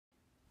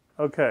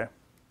Okay.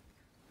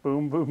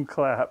 Boom, boom,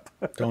 clap.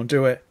 Don't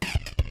do it.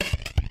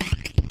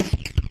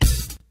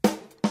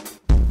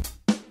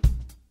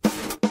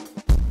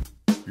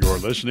 You're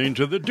listening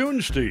to the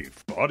Dunesteef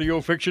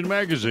audio fiction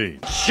magazine.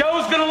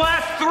 Show's gonna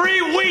last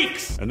 3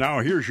 weeks! And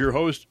now here's your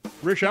host,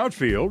 Rish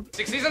Outfield.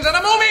 6 seasons and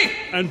a movie!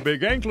 And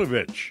Big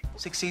Anklevich.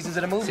 6 seasons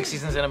and a movie. 6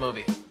 seasons and a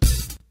movie.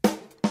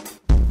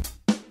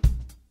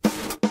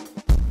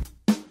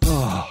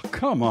 Oh,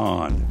 come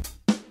on.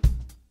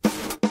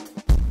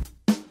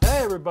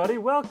 Hey everybody,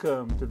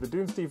 welcome to the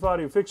Dunesteef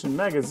audio fiction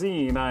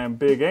magazine. I am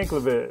Big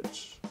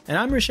Anklevich. And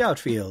I'm Rish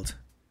Outfield.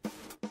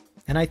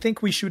 And I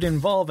think we should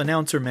involve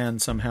Announcer Man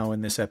somehow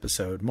in this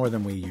episode, more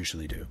than we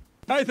usually do.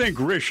 I think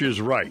Rish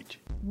is right.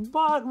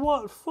 But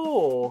what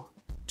for?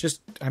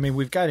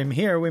 We've got him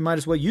here, we might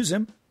as well use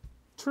him.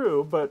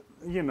 True, but,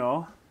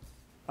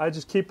 I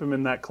just keep him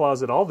in that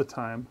closet all the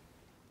time.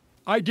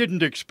 I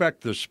didn't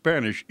expect the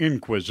Spanish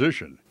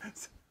Inquisition.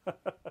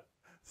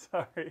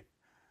 Sorry.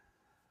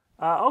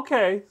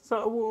 Okay,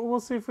 so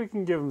we'll see if we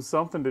can give him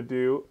something to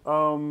do.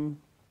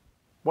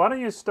 Why don't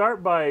you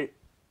start by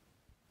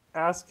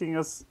asking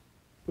us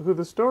who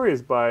the story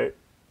is by,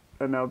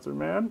 Announcer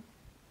Man?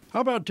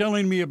 How about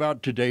telling me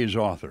about today's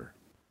author?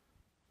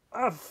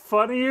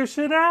 Funny you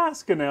should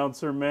ask,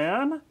 Announcer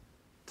Man.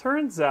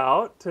 Turns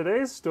out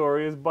today's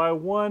story is by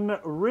one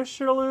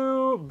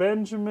Richelieu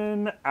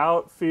Benjamin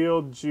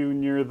Outfield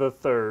Jr.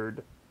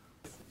 III.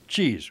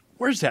 Geez,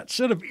 where's that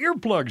set of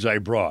earplugs I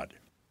brought?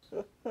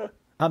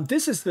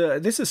 This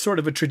is sort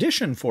of a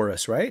tradition for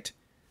us, right?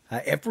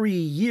 Every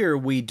year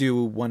we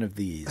do one of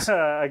these.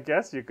 I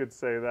guess you could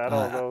say that,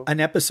 although... An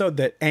episode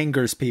that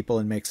angers people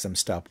and makes them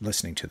stop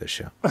listening to the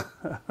show.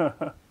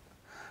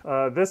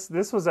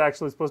 This was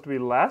actually supposed to be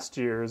last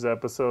year's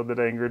episode that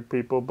angered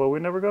people, but we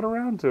never got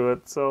around to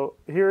it, so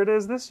here it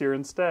is this year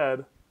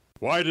instead.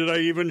 Why did I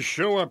even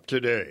show up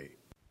today?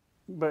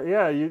 But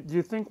yeah,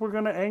 you think we're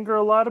going to anger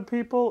a lot of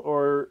people,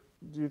 or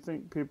do you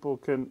think people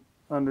can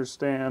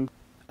understand?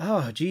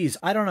 Oh, geez.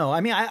 I don't know.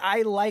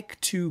 I like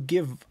to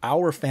give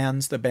our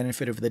fans the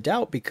benefit of the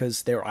doubt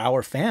because they're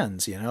our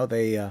fans, So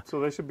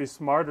they should be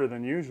smarter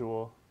than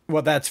usual.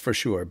 Well, that's for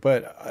sure.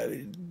 But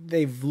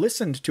they've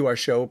listened to our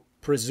show,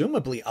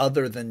 presumably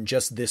other than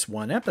just this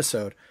one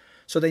episode.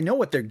 So they know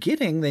what they're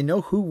getting. They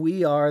know who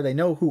we are. They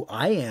know who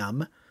I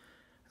am.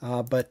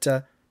 But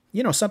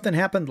something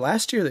happened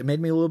last year that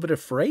made me a little bit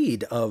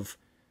afraid of...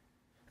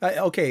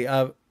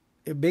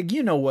 Big,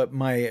 you know what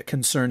my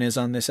concern is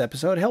on this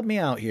episode. Help me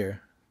out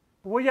here.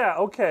 Well, yeah,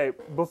 okay.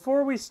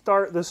 Before we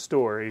start the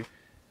story,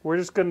 we're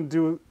just going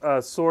to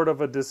do sort of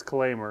a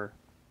disclaimer.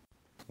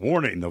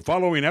 Warning, the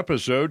following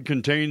episode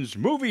contains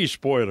movie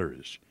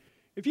spoilers.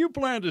 If you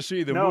plan to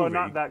see the movie... No,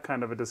 not that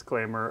kind of a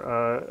disclaimer,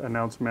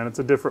 Announcer Man. It's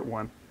a different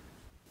one.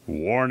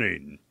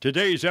 Warning,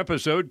 today's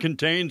episode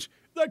contains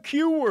the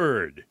Q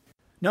word.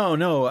 No,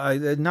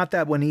 not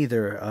that one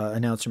either,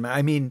 Announcer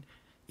Man.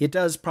 It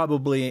does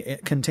probably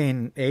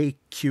contain a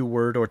Q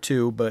word or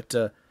two, but...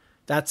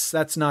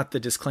 That's not the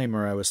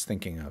disclaimer I was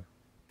thinking of.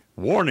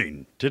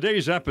 Warning,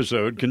 today's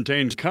episode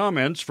contains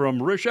comments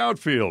from Rish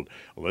Outfield.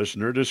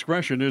 Listener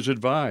discretion is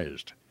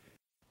advised.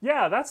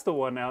 Yeah, that's the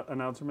one,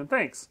 Announcerman.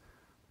 Thanks.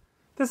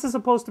 This is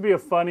supposed to be a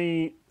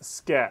funny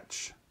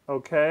sketch,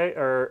 okay?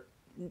 Or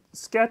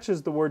sketch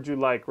is the word you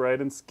like,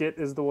 right? And skit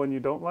is the one you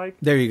don't like?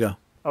 There you go.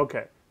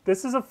 Okay.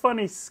 This is a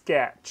funny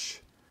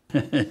sketch.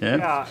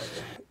 Yeah,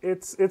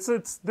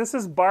 this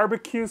is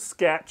barbecue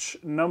sketch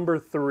number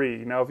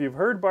 3. Now, if you've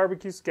heard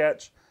barbecue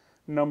sketch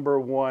number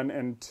 1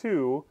 and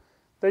 2,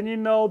 then you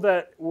know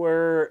that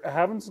we're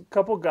having a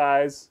couple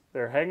guys.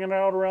 They're hanging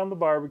out around the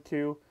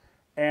barbecue,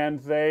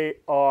 and they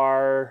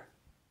are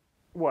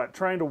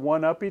trying to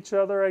one up each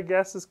other, I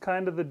guess, is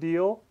kind of the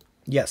deal.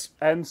 Yes.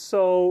 And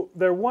so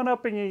they're one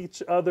upping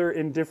each other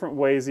in different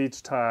ways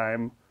each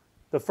time.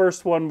 The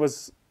first one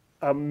was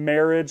a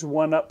marriage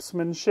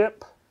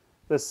one-upsmanship.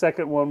 The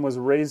second one was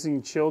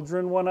raising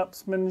children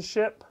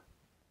one-upsmanship.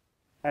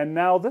 And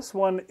now this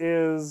one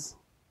is,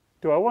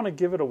 do I want to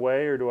give it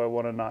away or do I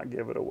want to not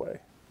give it away?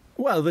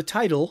 Well, the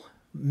title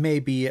may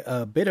be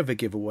a bit of a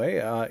giveaway.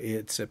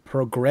 It's a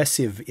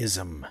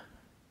progressivism.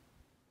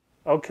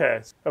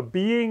 Okay, a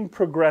being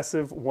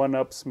progressive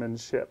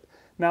one-upsmanship.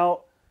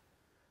 Now,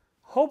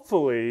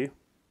 hopefully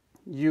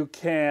you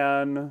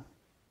can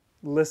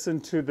listen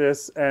to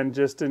this and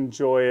just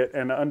enjoy it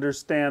and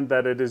understand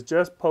that it is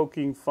just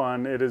poking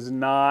fun. It is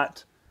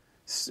not,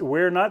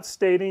 we're not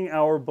stating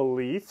our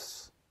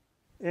beliefs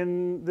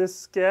in this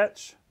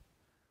sketch.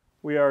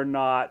 We are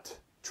not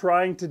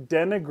trying to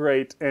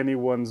denigrate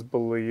anyone's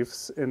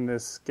beliefs in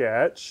this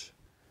sketch.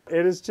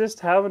 It is just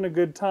having a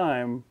good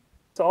time.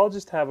 So I'll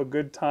just have a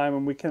good time,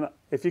 and we can,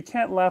 if you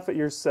can't laugh at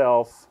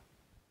yourself,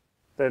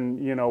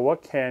 then,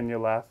 what can you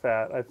laugh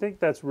at? I think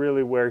that's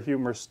really where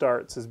humor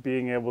starts, is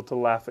being able to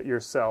laugh at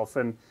yourself.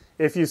 And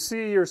if you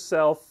see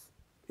yourself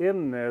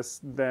in this,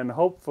 then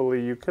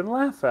hopefully you can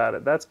laugh at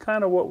it. That's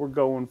kind of what we're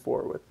going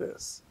for with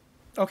this.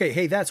 Okay,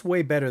 hey, that's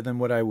way better than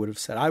what I would have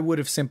said. I would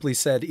have simply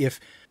said, if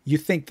you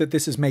think that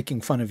this is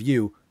making fun of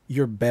you,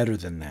 you're better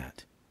than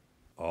that.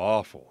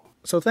 Awful.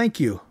 So thank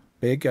you,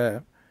 Big.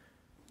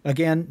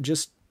 Again,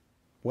 just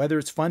whether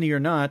it's funny or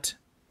not,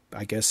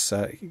 I guess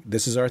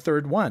this is our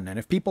third one. And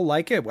if people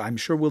like it, I'm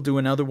sure we'll do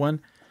another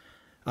one.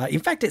 In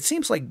fact, it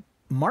seems like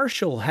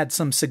Marshall had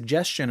some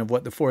suggestion of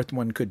what the fourth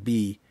one could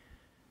be.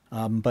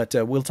 But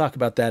we'll talk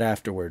about that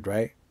afterward,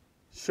 right?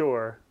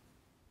 Sure.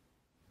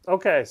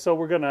 Okay, so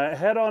we're going to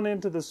head on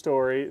into the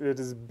story. It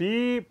is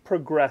Be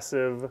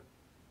Progressive.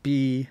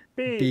 Be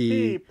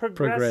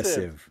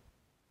progressive.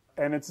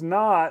 And it's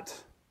not,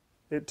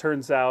 it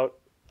turns out,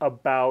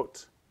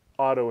 about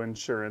auto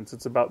insurance.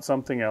 It's about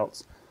something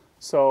else.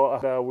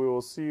 So we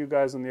will see you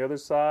guys on the other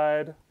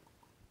side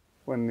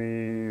when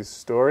the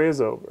story is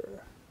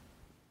over.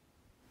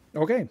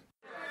 Okay.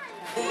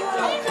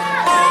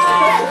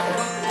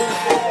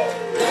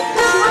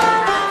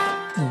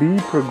 Be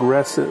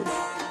Progressive.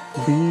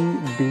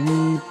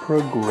 Be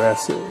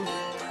Progressive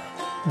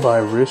by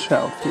Rish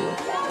Outfield.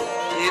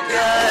 You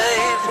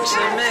gave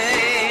to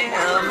me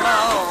a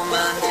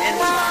moment in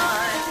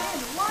time.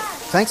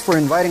 Thanks for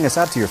inviting us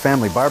out to your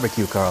family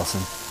barbecue,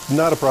 Carlson.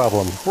 Not a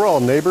problem. We're all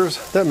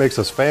neighbors. That makes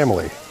us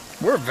family.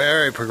 We're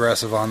very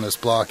progressive on this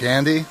block,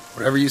 Andy.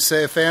 Whatever you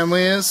say a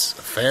family is.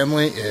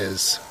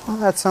 Well,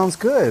 that sounds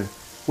good.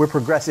 We're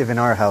progressive in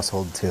our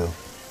household, too.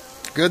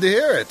 Good to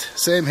hear it.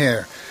 Same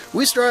here.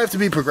 We strive to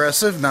be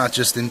progressive, not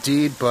just in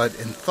deed, but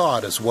in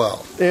thought as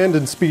well. And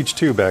in speech,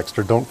 too,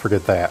 Baxter. Don't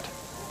forget that.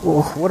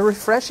 Oh, what a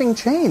refreshing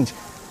change.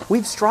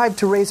 We've strived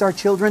to raise our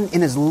children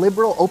in as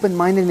liberal,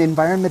 open-minded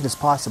environment as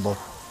possible.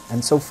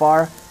 And so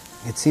far,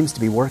 it seems to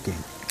be working.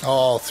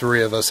 All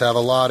three of us have a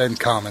lot in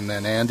common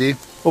then, Andy.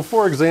 Well,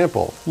 for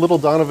example, little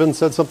Donovan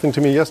said something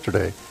to me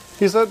yesterday.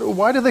 He said,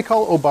 why do they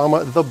call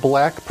Obama the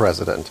black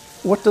president?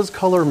 What does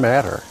color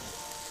matter?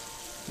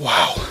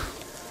 Wow.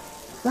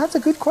 That's a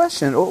good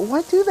question.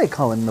 Why do they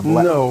call him the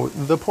black? No,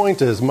 the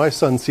point is, my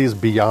son sees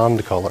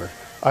beyond color.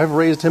 I've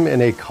raised him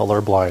in a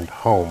colorblind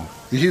home.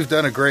 You've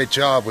done a great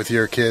job with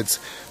your kids.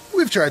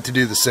 We've tried to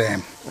do the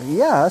same.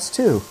 Yeah, us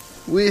too.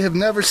 We have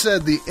never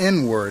said the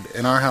N-word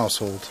in our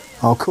household.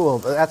 Oh, cool.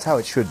 That's how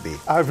it should be.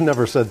 I've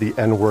never said the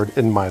N-word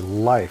in my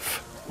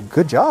life.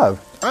 Good job.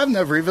 I've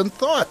never even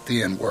thought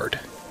the N-word.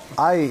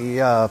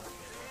 I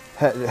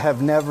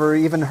have never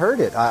even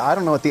heard it. I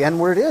don't know what the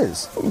N-word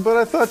is. But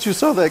I thought you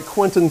saw that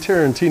Quentin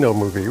Tarantino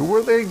movie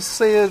where they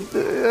say it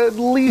at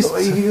least...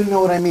 You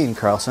know what I mean,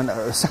 Carlson.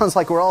 Sounds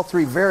like we're all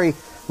three very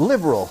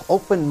liberal,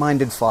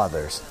 open-minded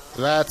fathers.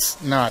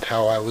 That's not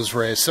how I was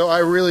raised, so I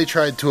really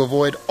tried to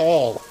avoid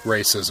all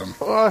racism.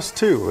 Us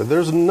too.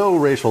 There's no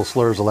racial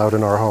slurs allowed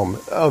in our home,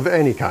 of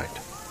any kind.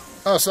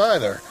 Us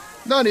either.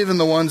 Not even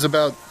the ones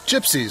about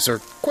gypsies or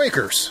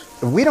Quakers.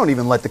 We don't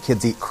even let the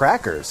kids eat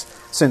crackers,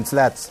 since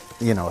that's,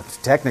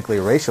 technically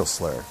a racial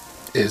slur.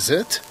 Is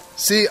it?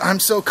 See, I'm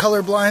so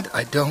colorblind,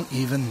 I don't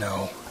even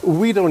know.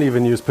 We don't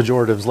even use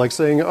pejoratives like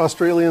saying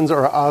Australians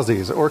are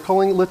Aussies or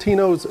calling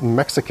Latinos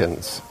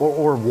Mexicans.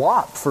 Or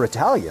WAP for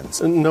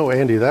Italians. No,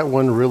 Andy, that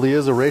one really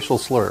is a racial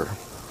slur.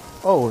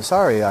 Oh,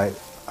 sorry, I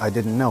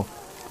didn't know,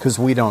 because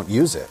we don't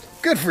use it.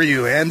 Good for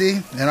you,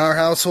 Andy. In our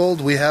household,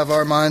 we have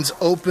our minds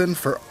open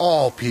for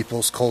all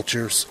people's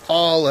cultures,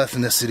 all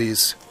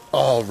ethnicities,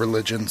 all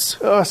religions.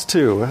 Us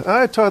too.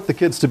 I taught the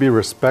kids to be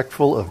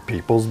respectful of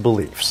people's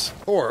beliefs.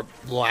 Or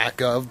lack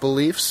of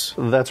beliefs.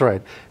 That's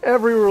right.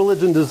 Every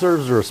religion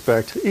deserves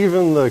respect,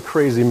 even the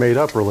crazy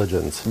made-up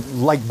religions.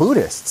 Like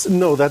Buddhists?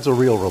 No, that's a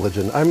real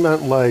religion. I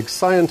meant like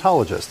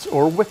Scientologists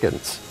or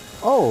Wiccans.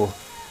 Oh,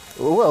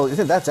 well,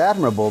 that's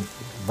admirable,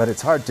 but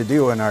it's hard to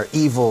do in our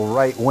evil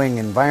right-wing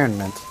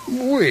environment.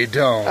 We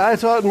don't. I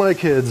taught my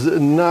kids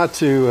not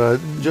to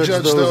judge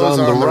those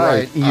on the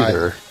right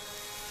either.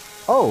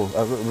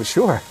 Oh,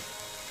 sure.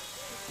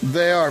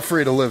 They are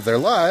free to live their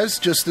lives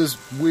just as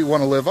we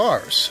want to live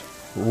ours.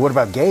 What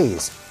about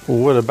gays?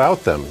 What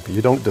about them?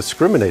 You don't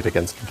discriminate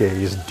against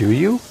gays, do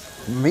you?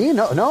 Me?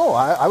 No.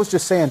 I was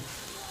just saying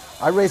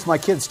I raised my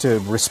kids to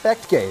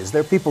respect gays.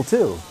 They're people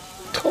too.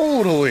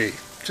 Totally.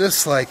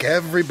 Just like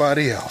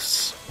everybody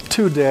else.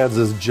 2 dads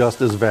is just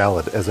as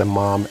valid as a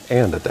mom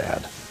and a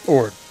dad.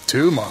 Or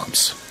 2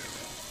 moms.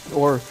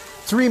 Or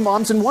 3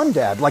 moms and 1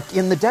 dad, like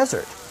in the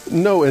desert.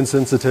 No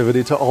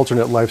insensitivity to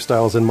alternate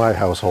lifestyles in my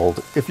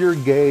household. If you're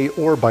gay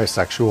or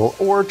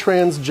bisexual or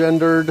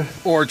transgendered...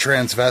 Or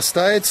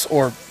transvestites,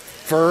 or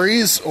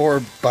furries,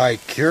 or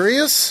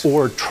bi-curious.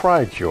 Or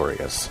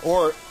tri-curious.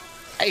 Or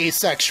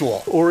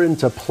asexual. Or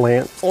into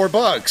plants. Or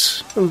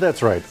bugs.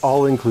 That's right,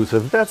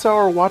 all-inclusive. That's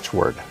our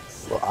watchword.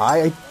 Well,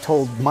 I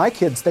told my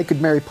kids they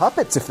could marry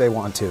puppets if they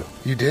want to.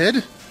 You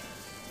did?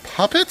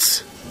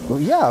 Puppets?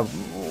 Well, yeah,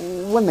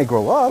 when they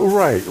grow up.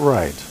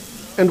 Right.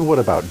 And what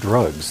about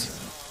drugs?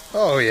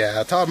 Oh, yeah.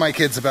 I taught my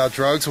kids about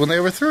drugs when they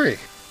were 3.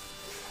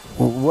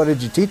 What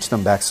did you teach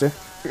them, Baxter?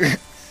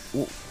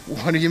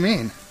 What do you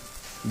mean?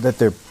 That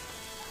they're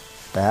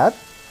bad?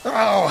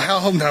 Oh,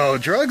 hell no.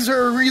 Drugs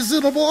are a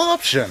reasonable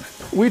option.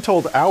 We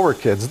told our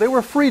kids they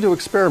were free to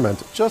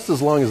experiment just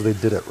as long as they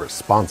did it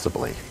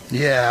responsibly.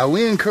 Yeah,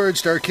 we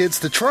encouraged our kids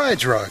to try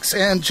drugs,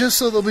 and just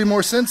so they'll be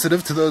more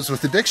sensitive to those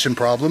with addiction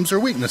problems or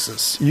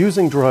weaknesses.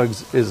 Using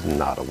drugs is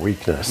not a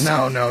weakness.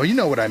 No, you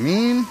know what I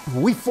mean.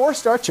 We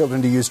forced our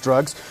children to use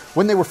drugs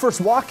when they were first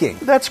walking.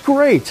 That's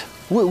great.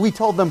 We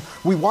told them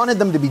we wanted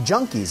them to be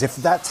junkies if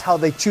that's how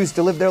they choose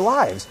to live their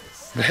lives.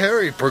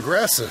 Very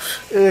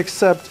progressive.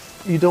 Except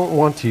you don't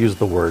want to use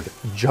the word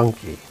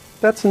junkie.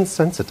 That's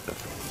insensitive.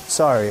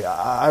 Sorry,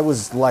 I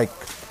was like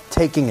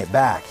taking it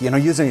back,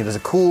 using it as a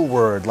cool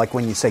word, like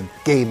when you say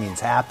gay means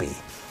happy.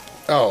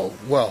 Oh,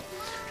 well,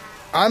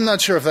 I'm not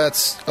sure if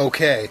that's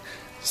okay.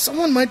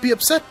 Someone might be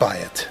upset by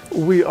it.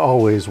 We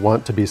always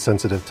want to be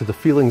sensitive to the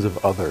feelings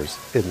of others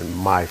in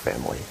my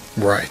family.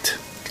 Right.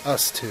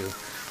 Us too.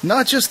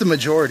 Not just the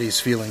majority's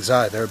feelings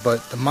either,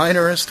 but the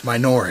minorist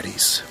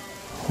minorities.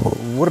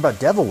 What about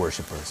devil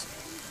worshippers?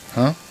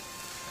 Huh?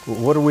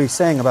 What are we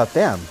saying about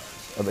them,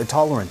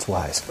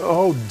 tolerance-wise?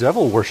 Oh,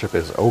 devil worship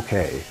is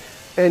okay.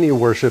 Any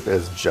worship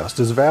is just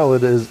as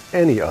valid as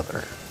any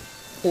other.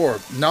 Or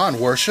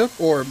non-worship,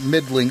 or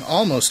middling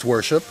almost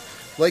worship,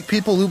 like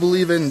people who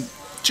believe in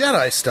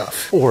Jedi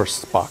stuff. Or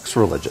Spock's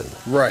religion.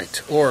 Right,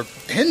 or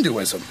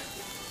Hinduism.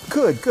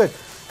 Good,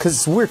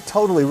 because we're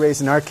totally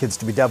raising our kids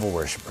to be devil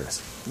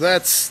worshippers.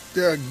 That's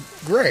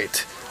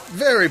great.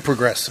 Very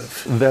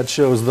progressive. That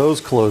shows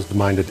those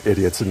closed-minded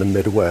idiots in the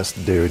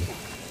Midwest, dude.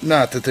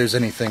 Not that there's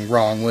anything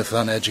wrong with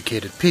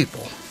uneducated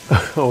people.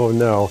 Oh,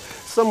 no.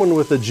 Someone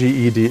with a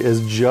GED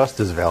is just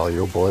as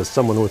valuable as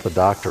someone with a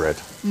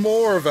doctorate.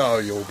 More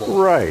valuable.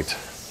 Right.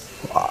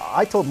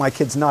 I told my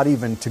kids not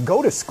even to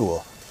go to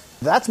school.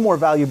 That's more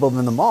valuable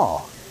than the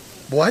mall.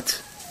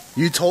 What?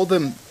 You told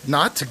them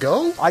not to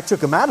go? I took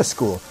them out of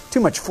school.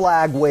 Too much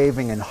flag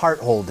waving and heart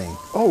holding.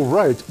 Oh,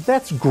 right.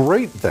 That's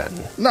great,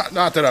 then. Not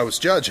that I was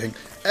judging.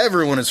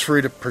 Everyone is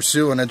free to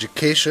pursue an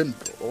education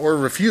or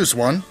refuse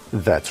one.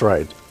 That's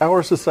right.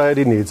 Our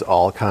society needs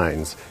all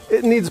kinds.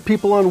 It needs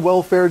people on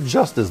welfare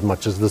just as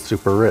much as the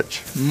super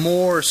rich.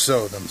 More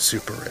so than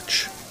super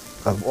rich.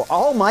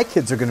 All my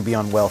kids are going to be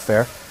on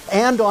welfare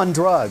and on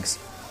drugs.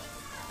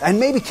 And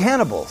maybe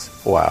cannibals.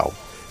 Wow.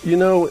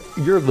 You're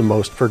the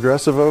most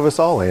progressive of us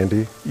all,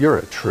 Andy. You're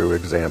a true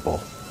example.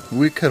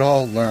 We could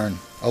all learn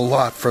a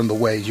lot from the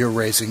way you're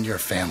raising your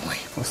family.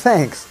 Well,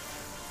 thanks.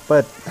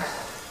 But,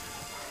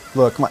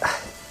 look,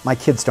 my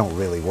kids don't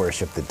really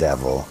worship the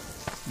devil.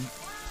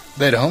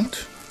 They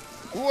don't?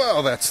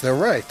 Well, that's their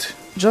right.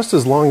 Just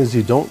as long as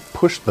you don't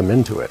push them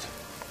into it.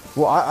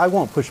 Well, I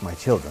won't push my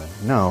children,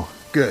 no.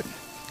 Good.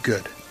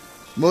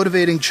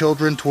 Motivating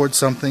children towards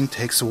something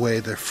takes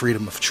away their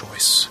freedom of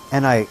choice.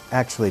 And I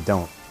actually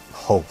don't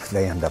hope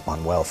they end up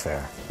on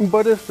welfare.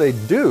 But if they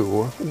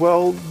do,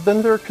 well,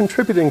 then they're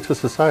contributing to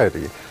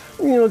society.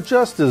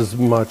 Just as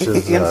much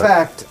as... In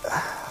fact,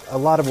 a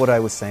lot of what I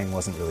was saying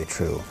wasn't really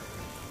true.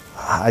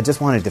 I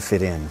just wanted to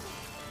fit in.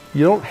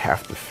 You don't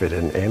have to fit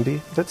in,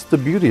 Andy. That's the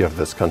beauty of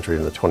this country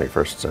in the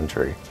 21st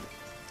century.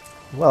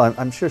 Well,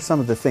 I'm sure some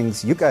of the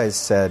things you guys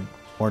said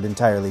weren't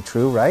entirely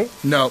true, right?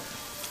 No,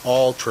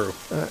 all true.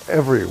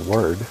 Every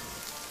word.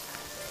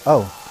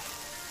 Oh.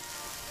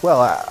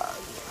 Well,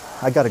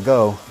 I gotta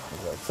go.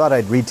 Thought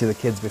I'd read to the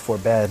kids before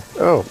bed.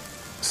 Oh,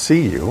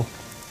 see you.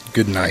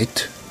 Good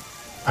night.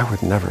 I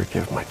would never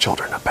give my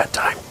children a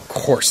bedtime. Of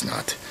course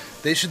not.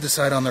 They should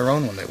decide on their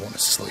own when they want to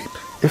sleep.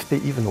 If they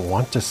even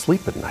want to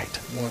sleep at night.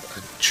 What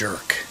a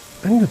jerk.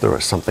 I knew there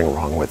was something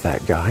wrong with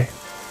that guy.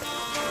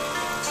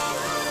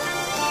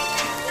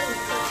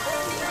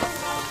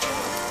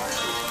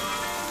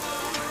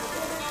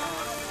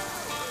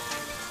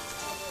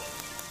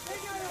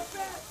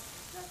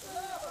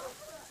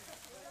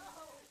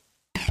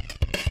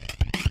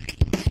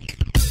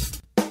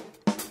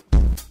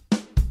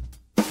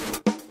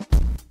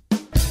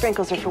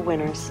 Sprinkles are for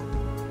winners.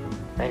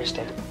 I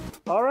understand.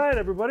 All right,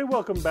 everybody,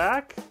 welcome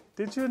back.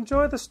 Did you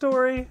enjoy the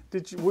story?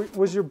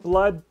 Was your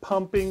blood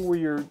pumping? Were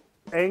your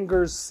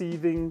angers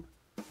seething?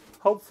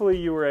 Hopefully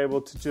you were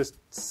able to just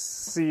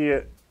see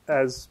it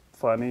as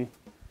funny,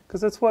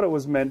 because that's what it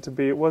was meant to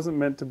be. It wasn't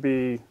meant to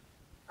be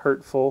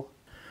hurtful.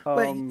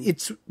 But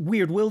it's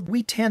weird.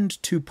 We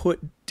tend to put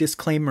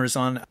disclaimers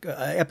on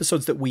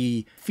episodes that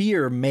we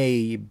fear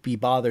may be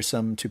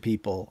bothersome to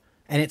people,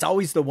 and it's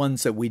always the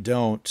ones that we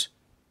don't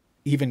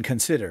even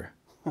consider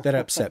that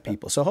upset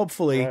people. So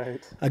hopefully,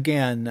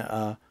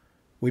 again,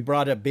 we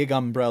brought a big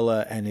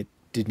umbrella and it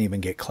didn't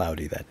even get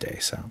cloudy that day.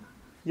 So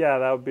yeah,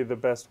 that would be the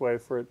best way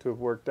for it to have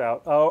worked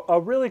out.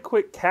 A really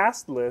quick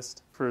cast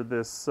list for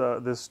this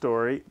this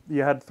story.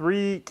 You had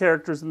 3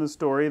 characters in the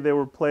story. They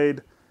were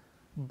played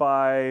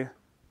by,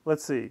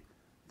 let's see,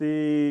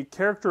 the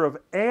character of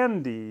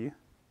Andy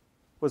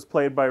was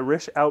played by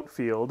Rish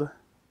Outfield.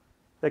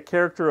 The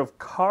character of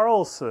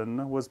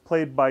Carlson was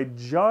played by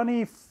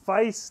Johnny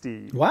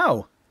Fiesty.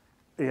 Wow.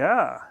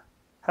 Yeah.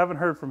 Haven't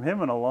heard from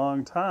him in a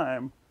long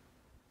time.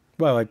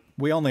 Well,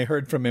 we only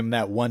heard from him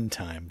that one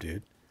time,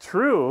 dude.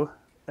 True.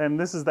 And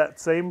this is that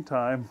same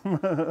time.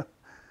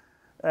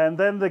 And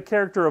then the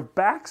character of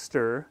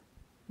Baxter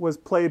was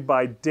played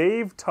by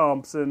Dave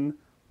Thompson,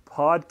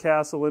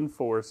 Podcastle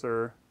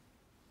Enforcer,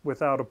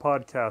 without a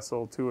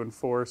podcastle to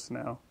enforce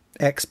now.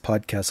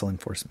 Ex-Podcastle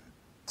Enforcer.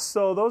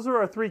 So those are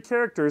our three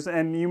characters,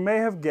 and you may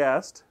have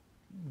guessed,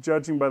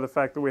 judging by the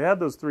fact that we had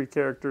those three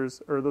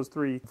characters, or those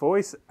three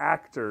voice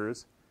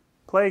actors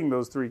playing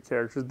those three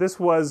characters, this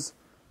was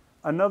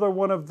another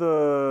one of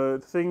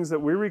the things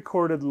that we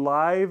recorded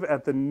live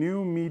at the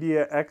New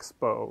Media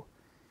Expo.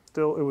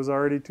 Still, it was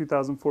already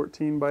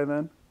 2014 by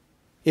then?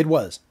 It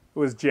was. It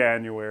was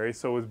January,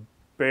 so it was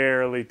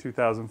barely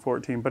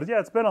 2014. But yeah,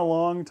 it's been a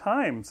long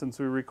time since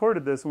we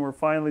recorded this, and we're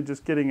finally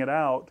just getting it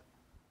out.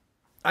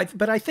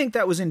 But I think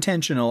that was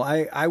intentional.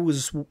 I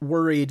was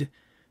worried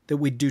that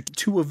we'd do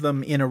two of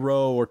them in a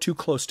row or too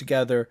close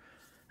together,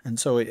 and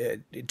so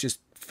it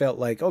just felt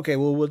like, okay,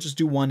 well, we'll just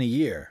do one a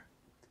year.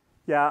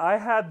 Yeah, I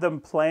had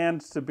them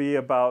planned to be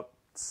about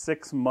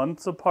 6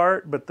 months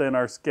apart, but then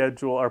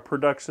our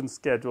production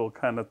schedule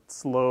kind of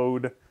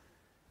slowed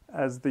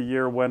as the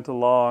year went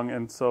along,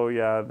 and so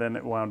yeah, then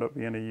it wound up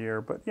being a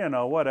year. But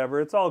whatever,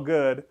 it's all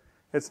good.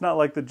 It's not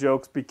like the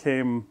jokes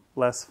became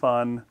less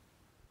fun.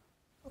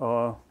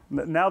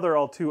 Now they're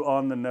all too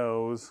on the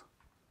nose.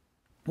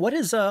 What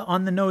does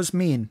on the nose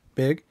mean,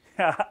 Big?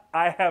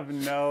 I have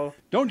no...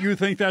 Don't you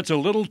think that's a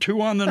little too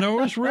on the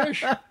nose,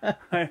 Rish?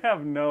 I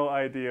have no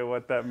idea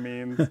what that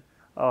means.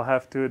 I'll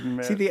have to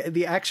admit. See,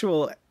 the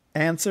actual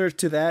answer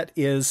to that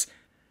is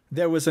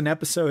there was an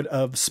episode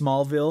of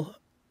Smallville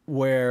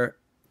where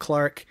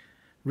Clark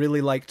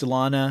really liked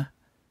Lana,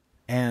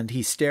 and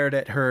he stared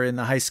at her in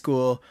the high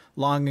school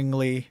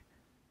longingly,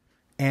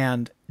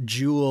 and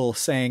Jewel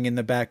sang in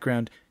the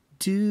background,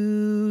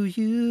 "Do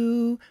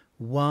you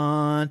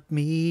want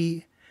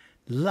me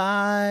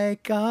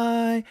like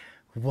I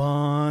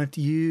want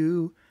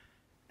you?"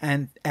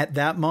 And at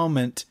that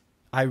moment,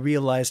 I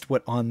realized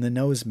what on the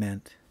nose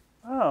meant.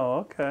 Oh,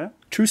 okay.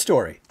 True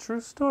story. True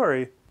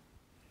story.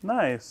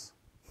 Nice.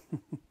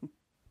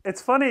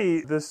 It's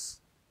funny, this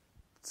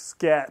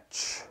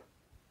sketch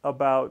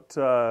about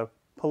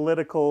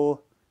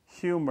political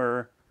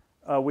humor.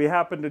 We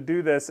happened to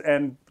do this,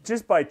 and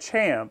just by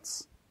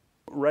chance,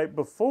 right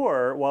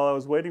before, while I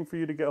was waiting for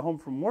you to get home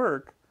from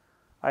work,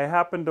 I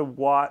happened to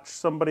watch,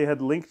 somebody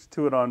had linked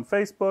to it on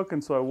Facebook,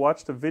 and so I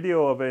watched a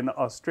video of an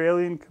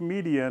Australian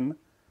comedian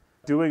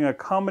doing a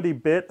comedy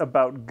bit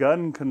about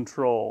gun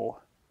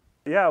control.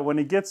 Yeah, when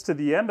he gets to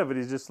the end of it,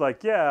 he's just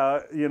like, yeah,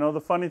 the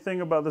funny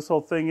thing about this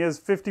whole thing is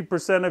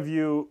 50% of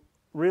you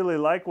really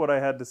like what I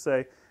had to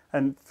say,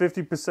 and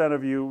 50%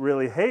 of you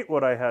really hate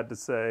what I had to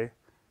say.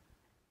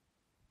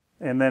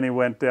 And then he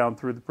went down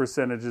through the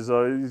percentages.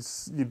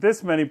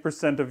 This many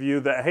percent of you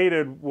that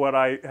hated what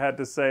I had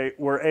to say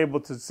were able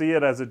to see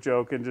it as a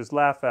joke and just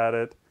laugh at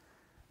it.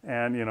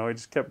 And, he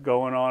just kept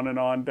going on and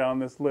on down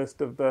this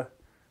list of the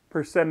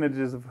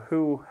percentages of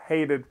who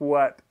hated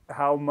what,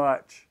 how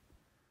much.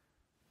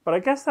 But I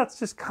guess that's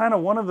just kind of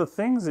one of the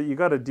things that you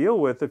got to deal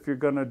with if you're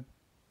going to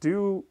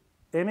do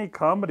any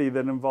comedy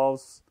that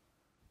involves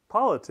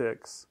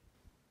politics.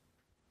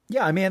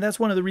 Yeah, I mean, that's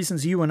one of the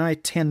reasons you and I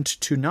tend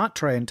to not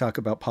try and talk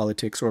about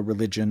politics or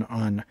religion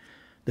on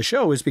the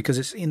show, is because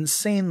it's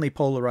insanely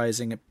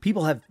polarizing.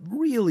 People have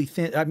really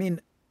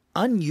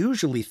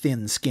unusually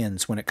thin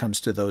skins when it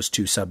comes to those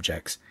two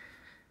subjects.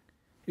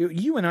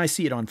 You and I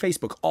see it on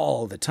Facebook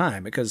all the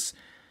time, because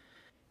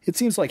it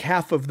seems like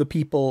half of the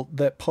people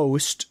that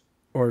post,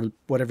 or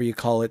whatever you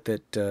call it,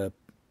 that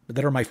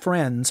are my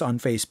friends on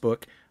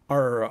Facebook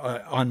are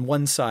on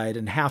one side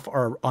and half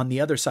are on the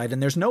other side.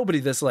 And there's nobody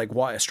that's like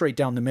straight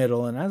down the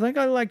middle. And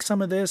I like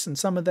some of this and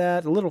some of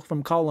that, a little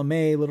from column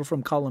A, a little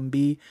from column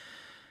B.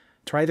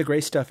 Try the gray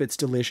stuff. It's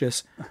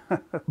delicious.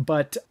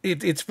 But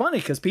it's funny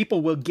because people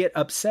will get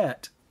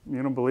upset.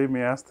 You don't believe me?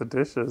 Ask the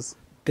dishes.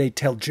 They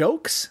tell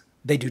jokes.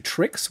 They do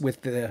tricks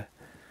with the...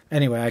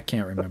 Anyway, I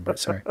can't remember.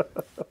 Sorry.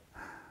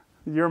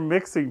 You're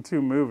mixing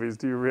two movies.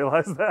 Do you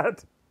realize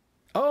that?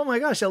 Oh my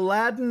gosh,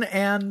 Aladdin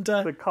and...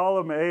 The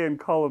column A and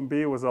column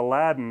B was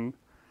Aladdin,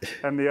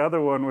 and the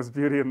other one was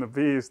Beauty and the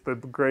Beast. The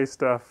gray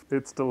stuff,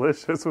 it's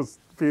delicious, was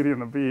Beauty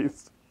and the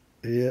Beast.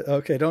 Yeah,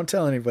 okay, don't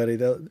tell anybody.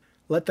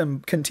 Let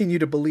them continue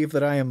to believe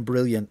that I am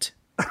brilliant.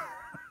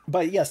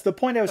 But yes, the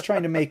point I was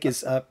trying to make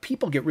is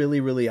people get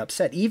really, really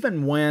upset,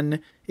 even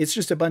when it's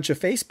just a bunch of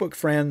Facebook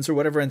friends or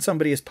whatever, and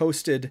somebody has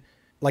posted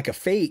like a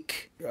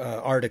fake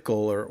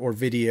article or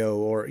video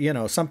or,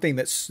 something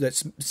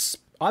that's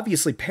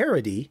obviously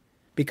parody,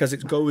 because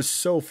it goes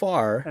so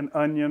far. An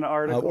Onion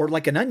article. Or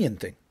like an Onion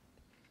thing.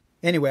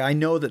 Anyway, I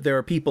know that there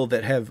are people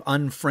that have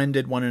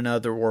unfriended one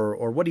another,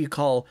 or what do you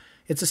call...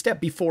 It's a step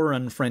before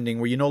unfriending,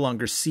 where you no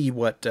longer see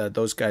what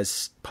those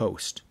guys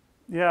post.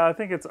 Yeah, I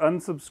think it's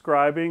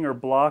unsubscribing or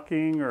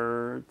blocking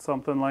or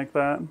something like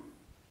that.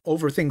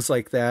 Over things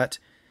like that.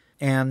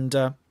 And,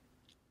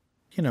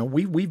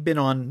 we've been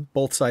on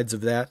both sides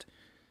of that.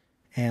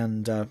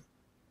 And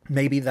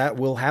maybe that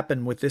will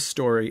happen with this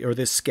story or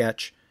this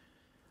sketch.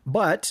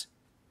 But...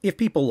 if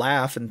people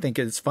laugh and think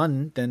it's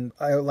fun, then,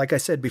 like I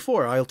said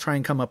before, I'll try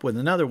and come up with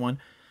another one.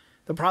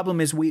 The problem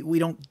is we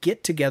don't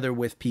get together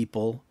with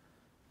people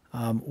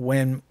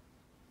when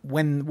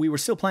when we were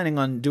still planning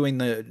on doing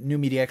the New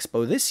Media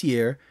Expo this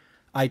year,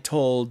 I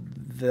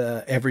told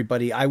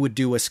everybody I would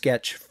do a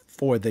sketch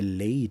for the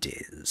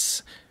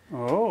ladies.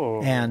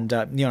 Oh. And,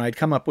 I'd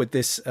come up with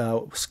this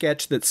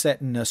sketch that's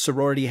set in a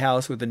sorority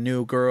house with a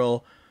new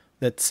girl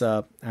that's,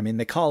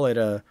 they call it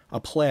a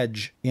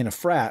pledge in a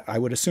frat. I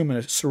would assume in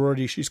a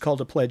sorority she's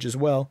called a pledge as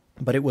well.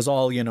 But it was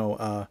all,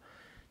 to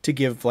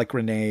give like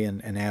Renee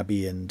and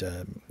Abby and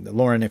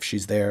Lauren if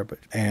she's there, but,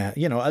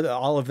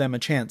 all of them a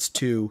chance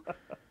to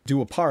do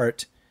a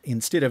part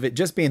instead of it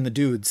just being the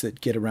dudes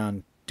that get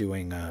around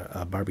doing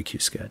a barbecue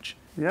sketch.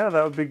 Yeah,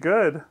 that would be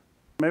good.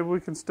 Maybe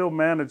we can still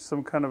manage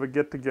some kind of a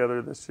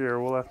get-together this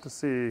year. We'll have to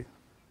see.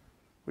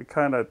 We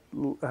kind of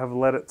have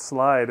let it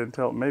slide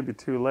until it may be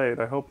too late.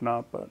 I hope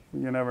not, but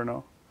you never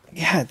know.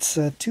 Yeah, it's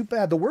too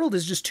bad. The world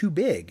is just too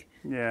big.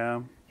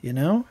 Yeah.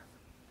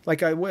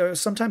 Like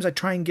sometimes I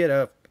try and get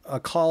a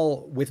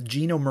call with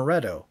Gino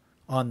Moretto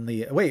on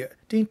the... Wait.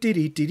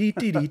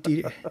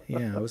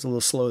 Yeah, I was a little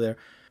slow there.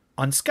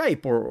 On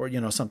Skype or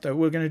something.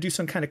 We're going to do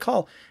some kind of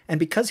call. And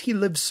because he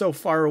lives so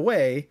far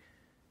away...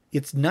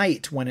 It's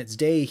night when it's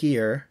day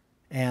here,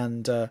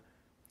 and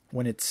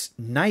when it's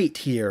night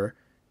here,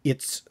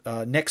 it's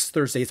next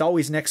Thursday. It's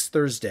always next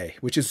Thursday,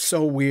 which is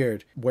so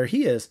weird where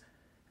he is.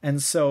 And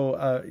so,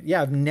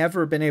 I've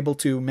never been able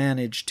to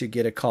manage to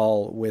get a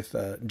call with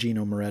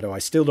Gino Moretto. I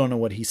still don't know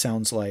what he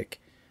sounds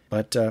like.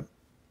 But the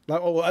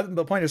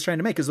point I was trying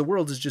to make is the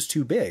world is just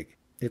too big.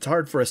 It's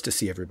hard for us to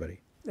see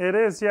everybody. It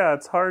is, yeah.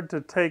 It's hard to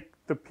take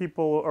the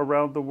people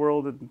around the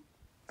world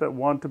that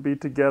want to be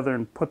together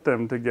and put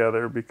them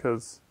together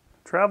because...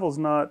 Travel's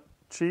not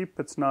cheap,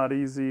 it's not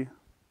easy.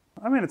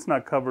 I mean, it's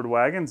not covered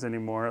wagons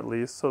anymore, at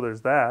least, so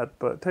there's that,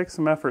 but it takes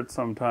some effort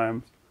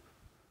sometimes.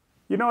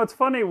 It's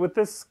funny with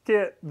this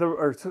skit...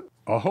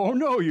 Oh,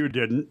 no, you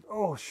didn't.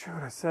 Oh, shoot,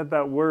 I said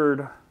that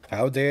word.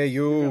 How dare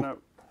you?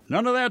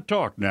 None of that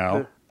talk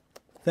now.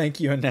 Thank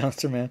you,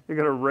 announcer man. You're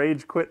going to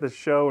rage quit the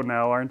show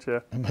now, aren't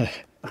you?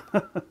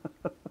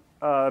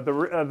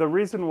 The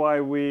reason why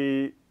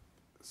we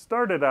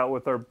started out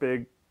with our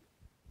big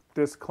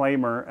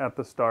disclaimer at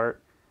the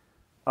start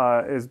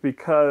is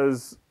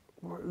because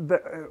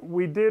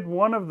we did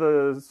one of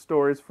the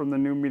stories from the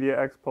New Media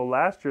Expo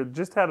last year,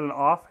 just had an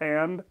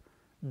offhand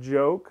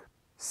joke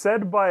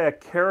said by a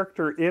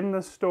character in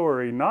the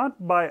story,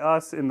 not by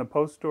us in the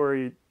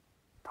post-story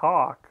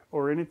talk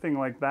or anything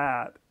like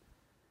that.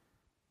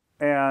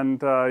 And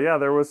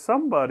there was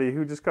somebody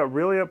who just got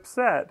really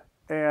upset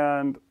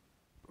and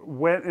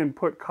went and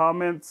put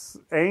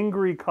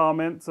angry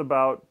comments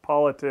about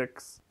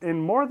politics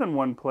in more than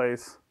one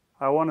place.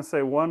 I want to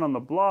say one on the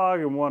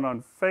blog and one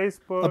on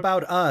Facebook.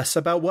 About us,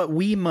 about what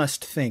we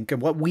must think and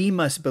what we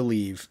must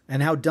believe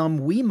and how dumb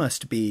we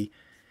must be,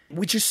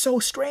 which is so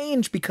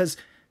strange because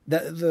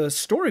the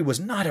story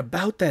was not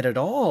about that at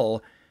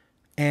all.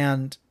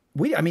 And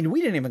we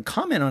didn't even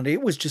comment on it.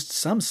 It was just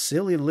some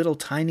silly little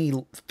tiny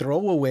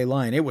throwaway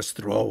line. It was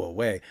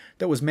throwaway.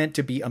 That was meant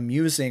to be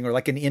amusing or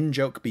like an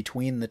in-joke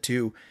between the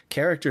two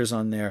characters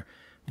on there.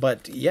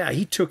 But yeah,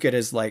 he took it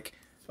as like,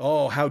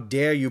 oh, how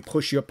dare you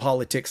push your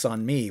politics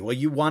on me? Well,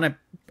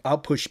 I'll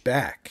push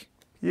back.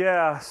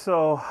 Yeah,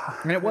 so...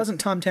 And it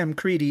wasn't Tom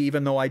Tancredi,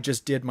 even though I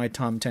just did my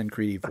Tom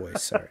Tancredi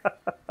voice, sorry.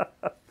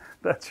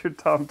 That's your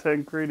Tom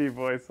Tancredi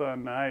voice, oh,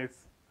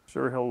 nice.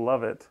 Sure, he'll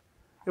love it.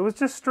 It was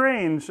just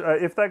strange.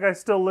 If that guy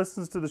still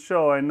listens to the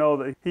show, I know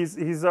that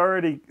he's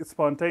already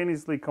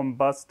spontaneously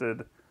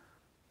combusted.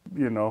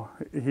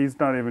 He's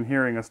not even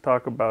hearing us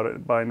talk about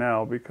it by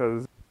now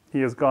because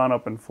he has gone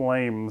up in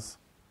flames.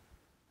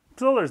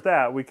 So there's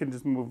that. We can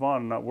just move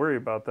on and not worry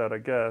about that, I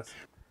guess.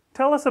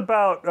 Tell us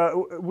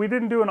about, we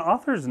didn't do an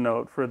author's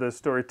note for this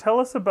story. Tell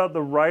us about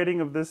the writing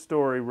of this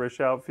story, Rish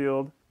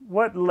Outfield.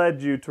 What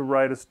led you to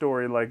write a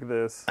story like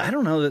this? I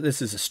don't know that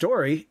this is a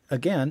story,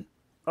 again.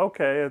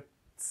 Okay, a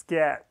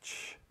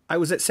sketch. I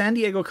was at San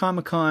Diego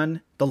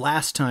Comic-Con the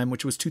last time,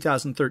 which was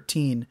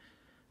 2013.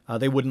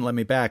 They wouldn't let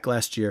me back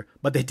last year,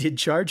 but they did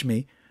charge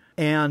me.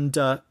 And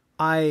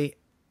I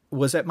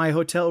was at my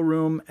hotel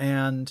room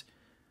and...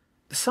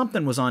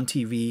 something was on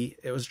TV.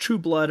 It was True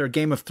Blood or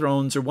Game of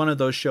Thrones or one of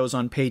those shows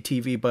on pay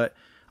TV, but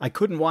I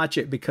couldn't watch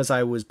it because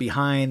I was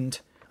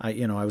behind. I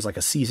was like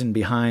a season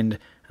behind,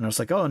 and I was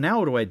like, oh, now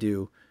what do I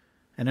do?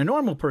 And a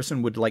normal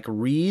person would like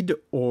read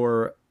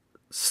or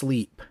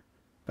sleep,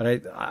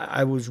 but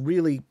I was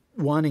really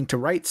wanting to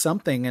write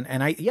something,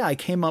 and I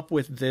came up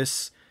with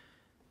this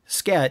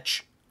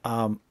sketch.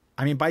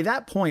 By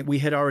that point, we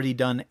had already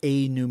done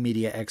a New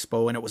Media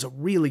Expo, and it was a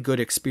really good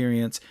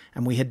experience,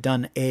 and we had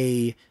done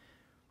a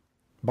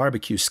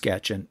barbecue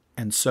sketch,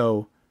 and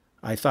so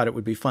I thought it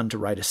would be fun to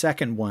write a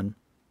second one,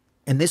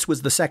 and this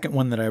was the second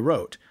one that I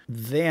wrote.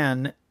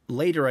 Then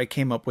later I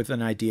came up with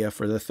an idea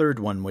for the third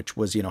one, which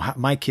was,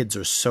 my kids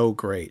are so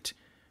great.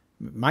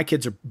 My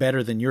kids are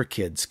better than your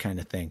kids kind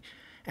of thing.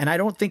 And I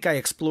don't think I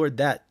explored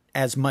that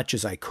as much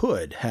as I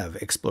could have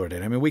explored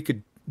it. I mean, we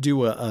could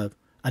do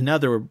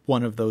another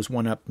one of those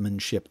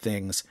one-upmanship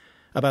things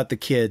about the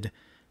kid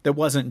that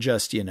wasn't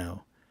just,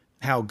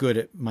 how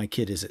good my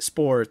kid is at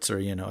sports, or,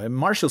 and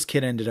Marshall's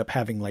kid ended up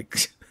having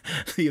like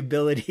the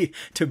ability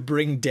to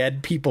bring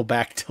dead people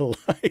back to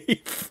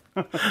life.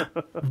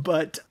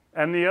 But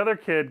and the other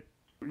kid,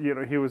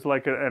 he was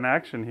like an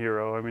action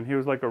hero. I mean, he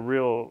was like a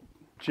real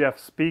Jeff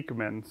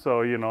Speakman.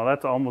 So,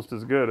 that's almost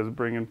as good as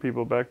bringing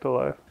people back to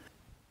life.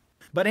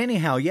 But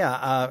anyhow,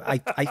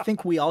 I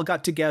think we all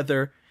got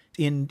together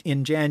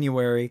in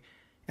January,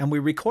 and we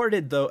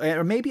recorded, though,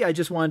 or maybe I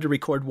just wanted to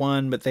record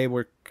one, but they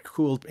were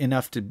cool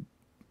enough to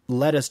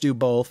let us do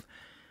both.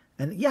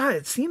 And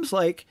it seems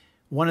like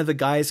one of the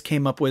guys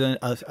came up with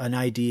an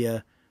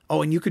idea.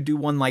 Oh, and you could do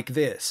one like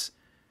this.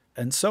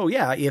 And so,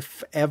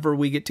 if ever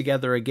we get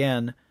together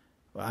again,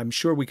 I'm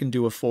sure we can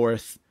do a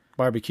fourth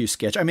barbecue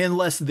sketch. I mean,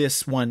 unless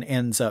this one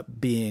ends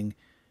up being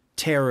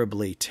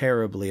terribly,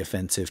 terribly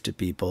offensive to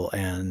people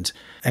and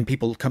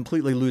people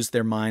completely lose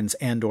their minds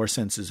and or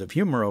senses of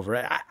humor over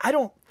it. I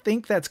don't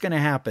think that's going to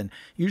happen.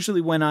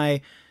 Usually when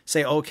I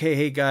say, okay,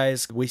 hey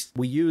guys,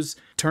 we use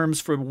terms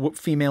for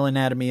female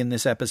anatomy in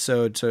this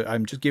episode, so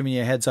I'm just giving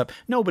you a heads up.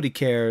 Nobody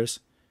cares.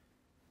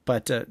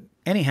 But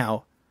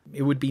anyhow,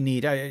 it would be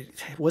neat.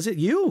 Was it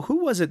you?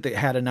 Who was it that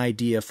had an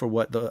idea for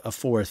what a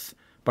fourth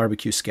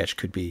barbecue sketch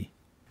could be?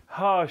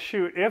 Oh,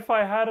 shoot. If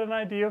I had an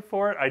idea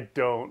for it, I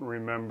don't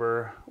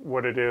remember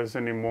what it is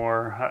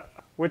anymore.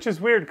 Which is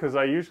weird because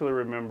I usually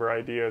remember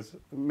ideas.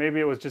 Maybe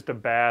it was just a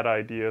bad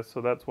idea, so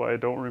that's why I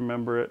don't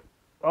remember it.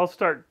 I'll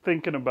start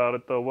thinking about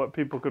it, though, what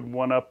people could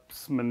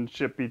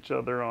one-upsmanship each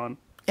other on.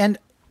 And,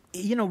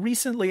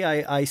 recently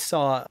I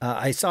saw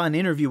an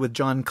interview with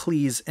John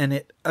Cleese, and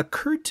it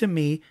occurred to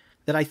me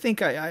that I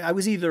think I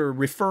was either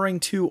referring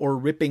to or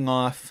ripping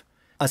off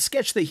a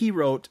sketch that he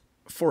wrote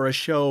for a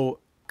show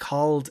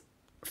called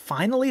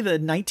Finally the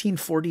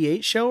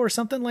 1948 Show or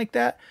something like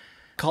that,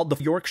 called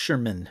The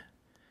Yorkshiremen.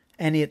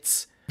 And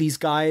it's these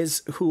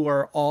guys who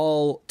are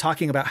all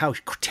talking about how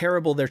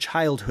terrible their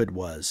childhood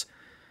was.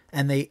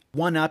 And they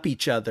one-up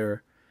each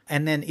other.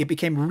 And then it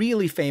became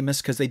really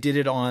famous because they did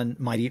it on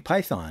Mighty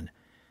Python.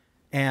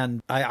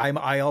 And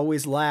I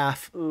always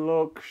laugh.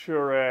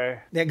 Luxury.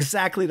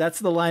 Exactly. That's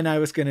the line I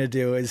was going to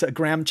do, is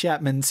Graham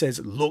Chapman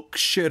says,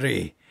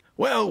 luxury.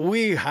 Well,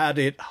 we had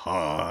it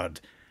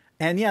hard.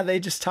 And they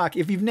just talk.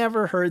 If you've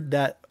never heard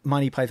that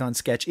Monty Python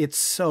sketch, it's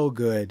so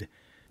good.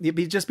 It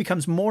just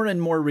becomes more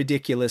and more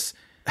ridiculous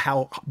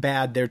how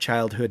bad their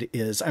childhood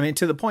is. I mean,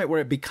 to the point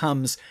where it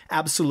becomes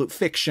absolute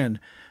fiction,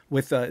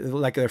 with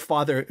like their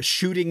father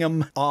shooting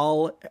them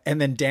all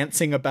and then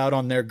dancing about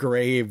on their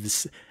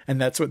graves.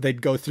 And that's what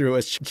they'd go through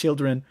as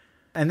children.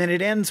 And then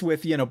it ends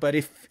with, but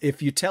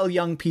if you tell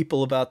young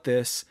people about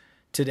this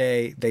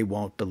today, they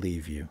won't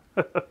believe you.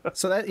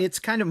 So that it's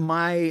kind of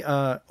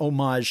my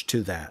homage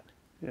to that.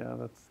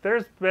 Yeah,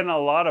 there's been a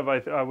lot of,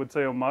 I would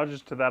say,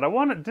 homages to that.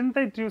 Didn't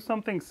they do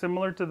something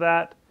similar to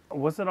that?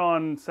 Was it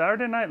on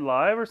Saturday Night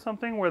Live or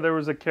something where there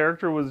was a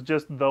character was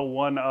just the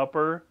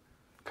one-upper,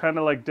 kind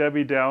of like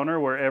Debbie Downer,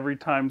 where every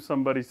time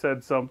somebody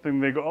said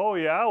something, they go, "Oh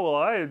yeah, well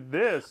I had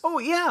this." Oh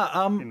yeah,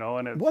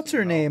 and it's, what's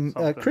her name?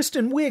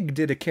 Kristen Wiig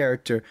did a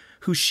character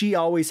who she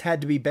always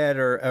had to be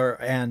better,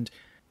 and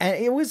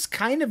it was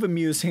kind of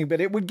amusing,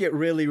 but it would get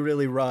really,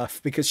 really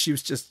rough because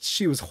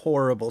she was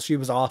horrible. She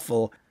was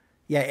awful.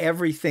 Yeah,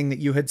 everything that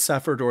you had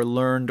suffered or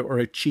learned or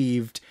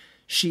achieved,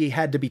 she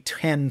had to be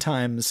 10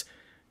 times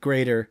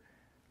greater.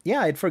 Yeah,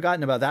 I'd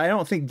forgotten about that. I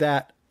don't think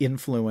that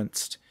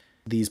influenced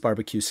these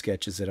barbecue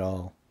sketches at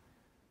all.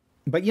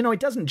 But, it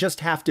doesn't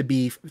just have to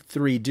be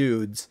 3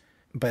 dudes.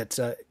 But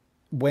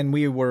when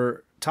we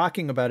were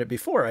talking about it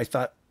before, I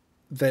thought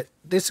that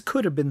this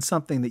could have been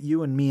something that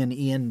you and me and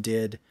Ian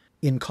did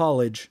in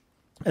college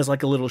as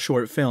like a little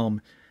short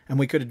film. And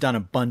we could have done a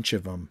bunch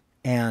of them.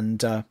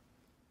 And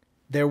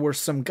there were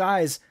some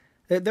guys,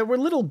 there were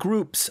little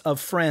groups of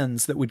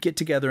friends that would get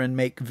together and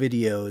make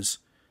videos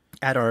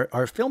at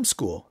our film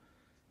school.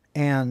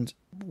 And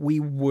we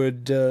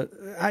would,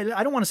 I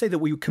don't want to say that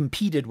we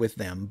competed with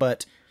them,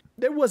 but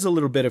there was a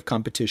little bit of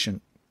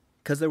competition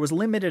because there was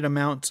limited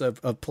amounts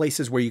of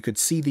places where you could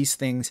see these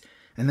things.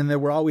 And then there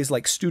were always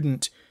like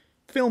student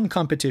film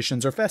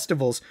competitions or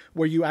festivals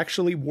where you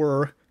actually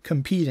were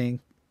competing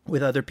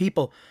with other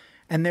people.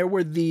 And there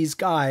were these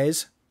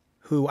guys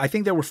who, I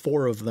think there were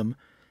 4 of them,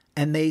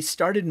 and they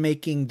started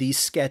making these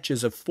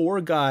sketches of 4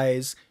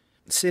 guys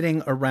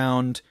sitting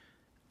around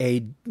a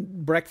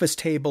breakfast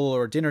table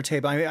or dinner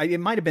table. I mean, it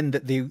might have been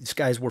that these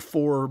guys were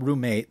 4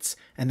 roommates,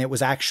 and it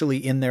was actually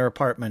in their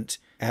apartment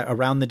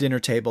around the dinner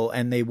table,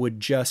 and they would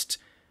just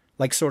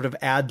like sort of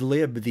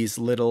ad-lib these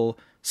little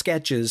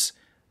sketches,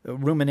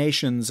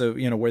 ruminations of,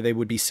 where they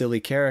would be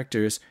silly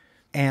characters.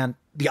 And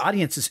the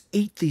audiences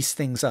ate these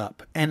things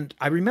up. And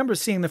I remember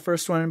seeing the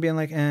first one and being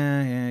like,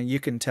 yeah, you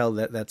can tell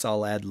that that's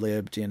all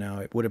ad-libbed.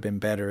 It would have been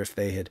better if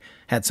they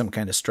had some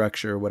kind of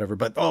structure or whatever.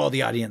 But,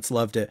 the audience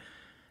loved it.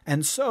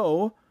 And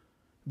so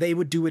they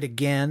would do it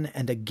again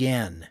and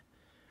again.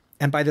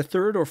 And by the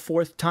 3rd or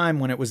 4th time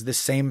when it was the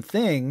same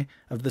thing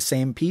of the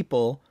same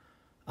people,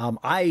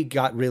 I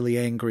got really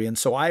angry. And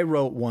so I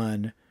wrote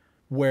one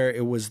where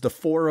it was the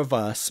 4 of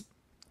us,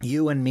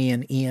 you and me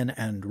and Ian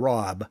and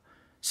Rob,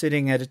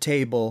 sitting at a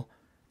table,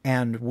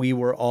 and we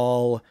were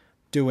all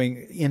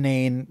doing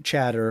inane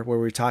chatter where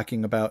we're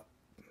talking about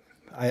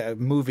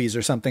movies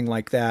or something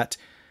like that.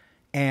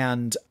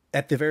 And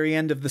at the very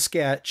end of the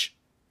sketch,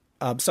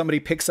 somebody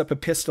picks up a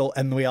pistol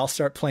and we all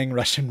start playing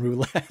Russian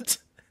roulette.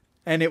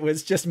 And it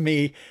was just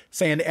me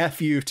saying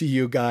F you to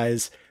you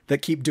guys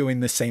that keep doing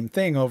the same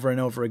thing over and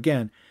over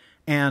again.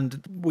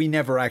 And we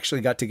never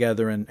actually got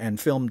together and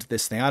filmed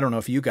this thing. I don't know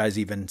if you guys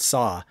even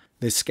saw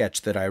this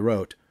sketch that I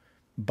wrote,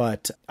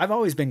 but I've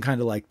always been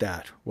kind of like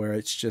that, where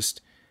it's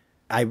just,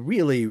 I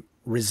really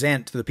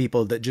resent the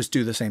people that just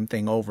do the same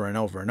thing over and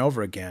over and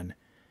over again.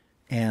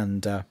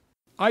 And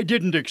I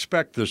didn't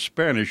expect the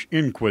Spanish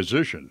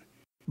Inquisition.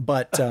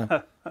 But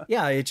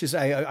yeah, it's just,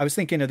 I was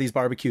thinking of these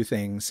barbecue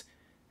things,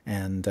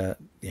 and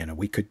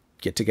we could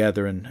get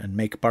together and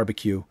make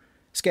barbecue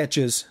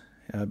sketches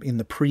in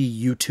the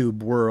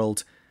pre-YouTube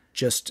world,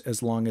 just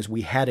as long as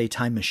we had a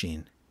time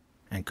machine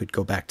and could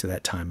go back to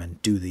that time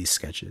and do these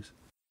sketches.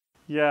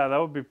 Yeah, that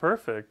would be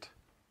perfect.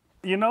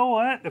 You know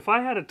what? If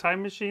I had a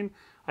time machine,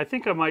 I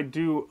think I might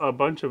do a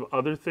bunch of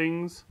other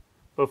things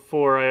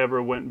before I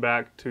ever went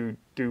back to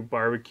do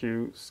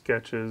barbecue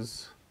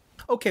sketches.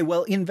 Okay,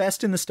 well,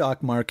 invest in the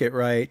stock market,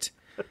 right?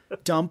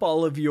 Dump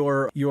all of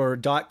your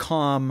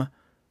 .com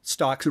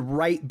stocks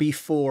right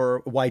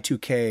before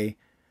Y2K.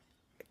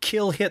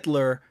 Kill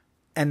Hitler,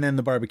 and then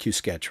the barbecue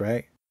sketch,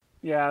 right?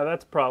 Yeah,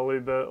 that's probably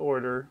the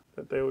order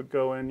that they would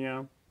go in,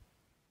 yeah.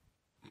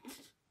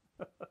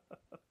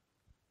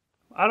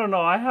 I don't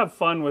know, I have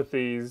fun with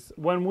these.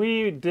 When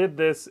we did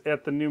this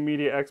at the New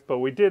Media Expo,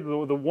 we did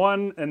the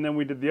one and then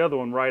we did the other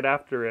one right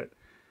after it.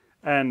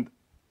 And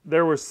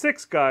there were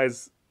 6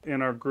 guys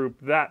in our group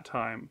that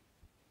time.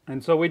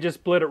 And so we just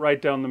split it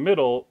right down the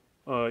middle.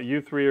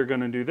 You 3 are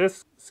going to do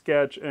this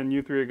sketch and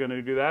you 3 are going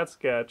to do that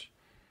sketch.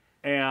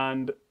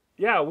 And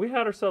yeah, we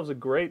had ourselves a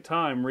great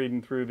time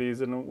reading through these,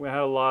 and we had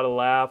a lot of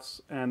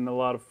laughs and a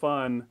lot of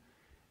fun.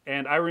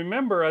 And I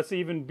remember us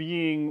even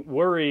being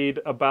worried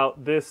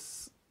about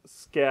this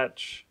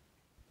sketch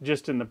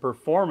just in the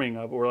performing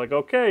of it. We're like,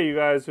 okay, you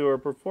guys who are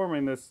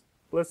performing this,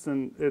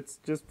 listen, it's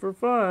just for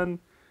fun.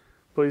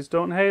 Please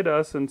don't hate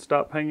us and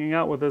stop hanging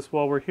out with us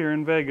while we're here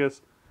in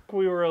Vegas.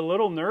 We were a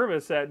little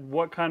nervous at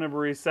what kind of a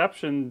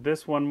reception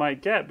this one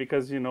might get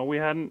because,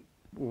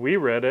 we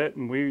read it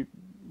and we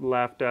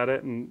laughed at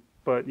it,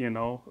 but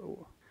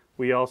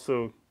we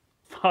also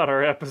thought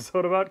our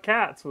episode about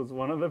cats was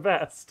one of the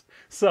best.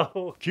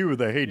 So cue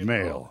the hate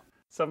mail.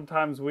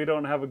 Sometimes we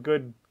don't have a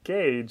good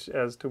gauge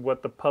as to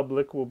what the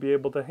public will be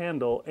able to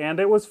handle. And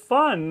it was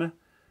fun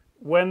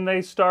when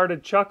they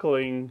started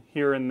chuckling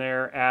here and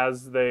there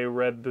as they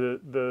read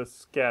the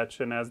sketch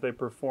and as they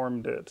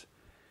performed it.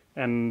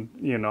 And,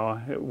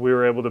 we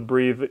were able to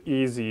breathe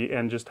easy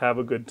and just have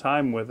a good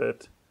time with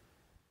it.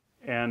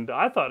 And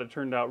I thought it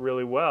turned out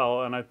really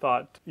well. And I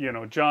thought,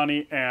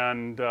 Johnny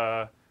and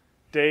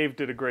Dave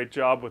did a great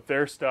job with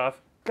their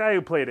stuff. Guy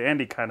who played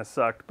Andy kind of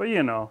sucked, but,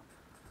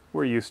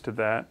 we're used to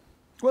that.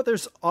 Well,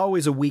 there's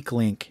always a weak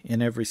link in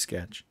every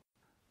sketch.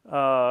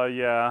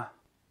 Yeah.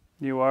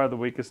 You are the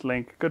weakest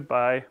link.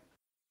 Goodbye.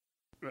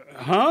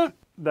 Huh?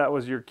 That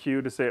was your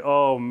cue to say,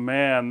 oh,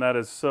 man, that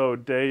is so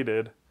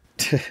dated.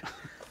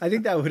 I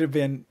think that would have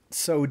been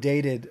so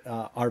dated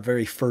our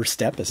very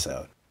first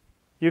episode.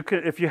 You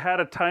could, if you had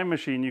a time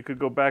machine, you could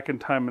go back in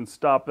time and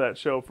stop that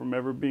show from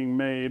ever being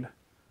made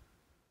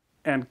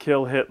and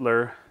kill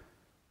Hitler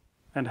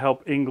and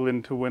help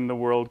England to win the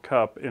World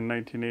Cup in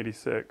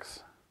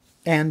 1986.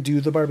 And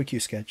do the barbecue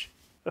sketch.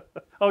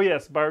 Oh,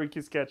 yes,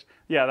 barbecue sketch.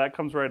 Yeah, that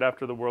comes right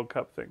after the World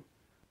Cup thing.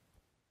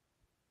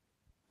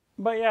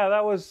 But yeah,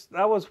 that was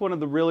one of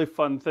the really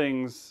fun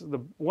things.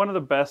 One of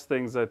the best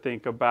things, I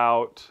think,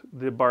 about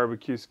the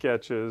barbecue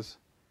sketches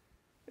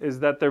is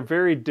that they're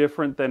very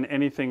different than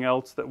anything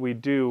else that we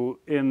do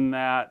in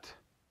that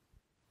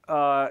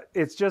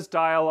it's just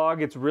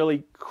dialogue. It's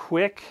really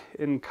quick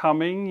in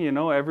coming.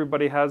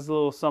 Everybody has a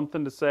little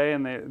something to say,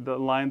 and the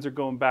lines are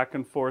going back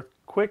and forth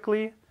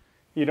quickly.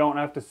 You don't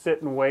have to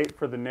sit and wait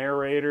for the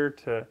narrator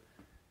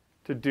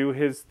to do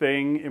his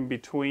thing in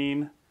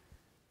between.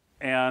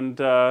 And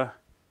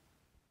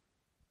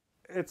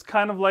it's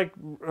kind of like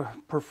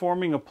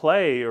performing a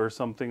play or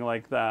something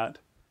like that.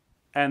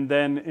 And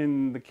then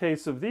in the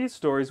case of these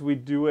stories, we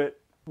do it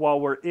while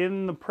we're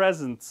in the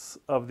presence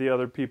of the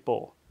other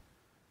people.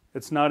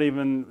 It's not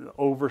even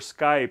over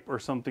Skype or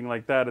something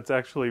like that. It's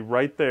actually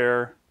right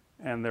there,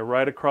 and they're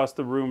right across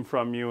the room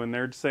from you, and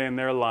they're saying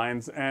their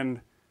lines. And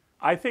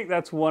I think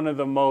that's one of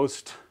the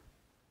most,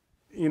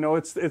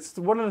 it's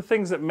one of the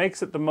things that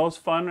makes it the most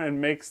fun and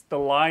makes the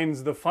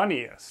lines the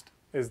funniest,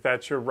 is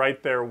that you're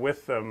right there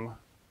with them,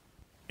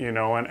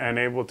 and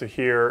able to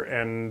hear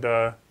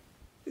and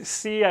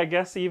see, I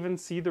guess, even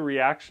see the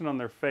reaction on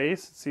their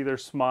face, see their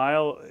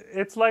smile.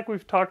 It's like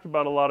we've talked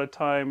about a lot of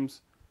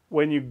times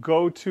when you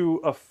go to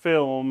a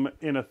film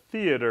in a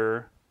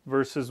theater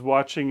versus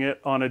watching it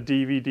on a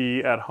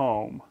DVD at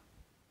home.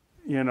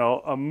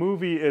 A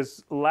movie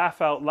is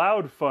laugh out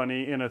loud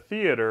funny in a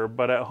theater,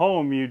 but at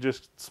home you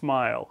just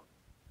smile.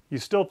 You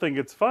still think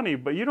it's funny,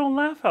 but you don't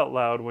laugh out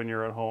loud when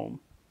you're at home.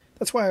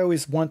 That's why I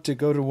always want to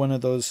go to one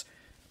of those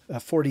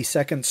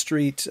 42nd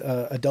Street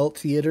adult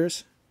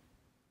theaters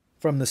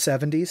from the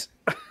 70s.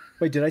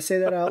 Wait, did I say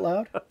that out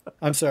loud?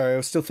 I'm sorry, I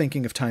was still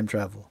thinking of time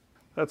travel.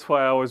 That's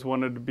why I always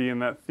wanted to be in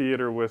that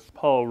theater with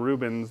Paul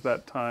Rubens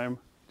that time,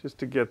 just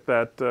to get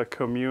that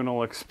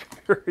communal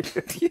experience.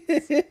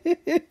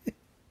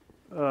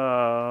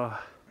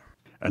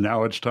 And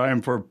now it's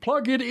time for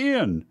Plug It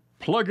In.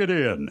 Plug It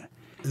In.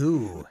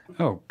 Ooh.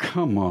 Oh,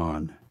 come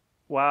on.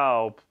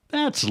 Wow.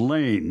 That's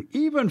lame,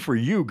 even for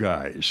you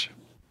guys.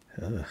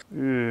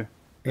 Ugh.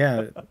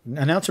 Yeah,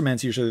 announcer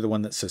man's usually the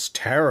one that says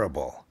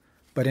terrible.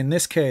 But in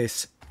this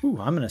case, I'm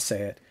going to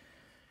say it.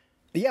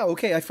 Yeah,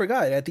 okay, I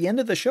forgot. At the end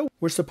of the show,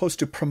 we're supposed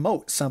to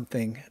promote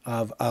something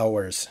of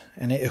ours.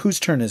 And whose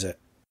turn is it?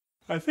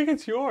 I think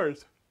it's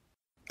yours.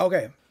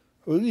 Okay.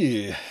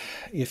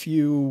 If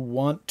you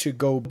want to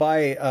go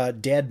buy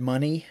Dead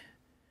Money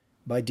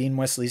by Dean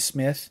Wesley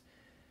Smith,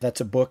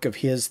 that's a book of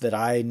his that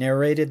I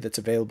narrated that's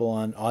available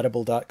on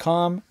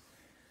audible.com.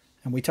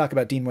 And we talk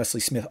about Dean Wesley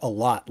Smith a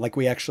lot, like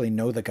we actually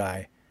know the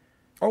guy.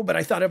 Oh, but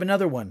I thought of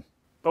another one.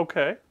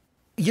 Okay.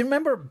 You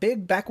remember,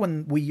 Big, back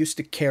when we used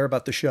to care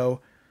about the show,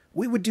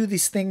 we would do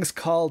these things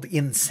called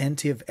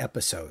incentive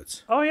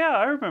episodes. Oh, yeah,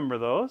 I remember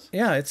those.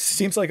 Yeah, it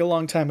seems like a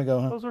long time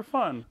ago, huh? Those are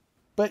fun.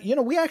 But,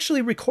 we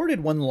actually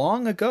recorded one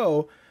long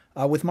ago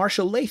with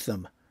Marshall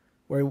Latham,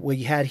 where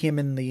we had him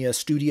in the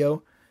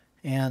studio,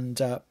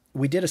 and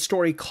we did a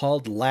story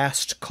called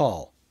Last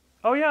Call.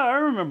 Oh, yeah, I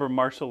remember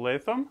Marshall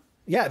Latham.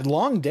 Yeah,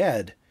 long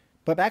dead.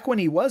 But back when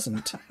he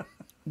wasn't,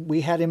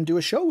 we had him do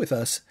a show with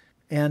us.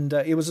 And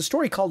it was a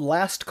story called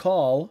Last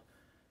Call.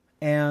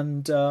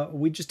 And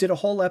we just did a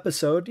whole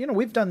episode.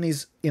 We've done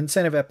these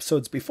incentive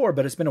episodes before,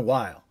 but it's been a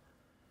while.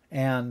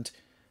 And,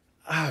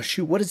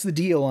 what is the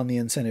deal on the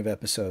incentive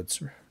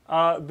episodes?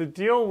 The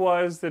deal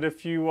was that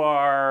if you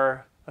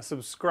are a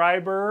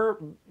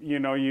subscriber,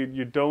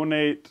 you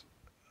donate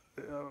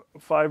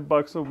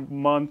 $5 a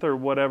month or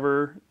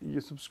whatever,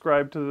 you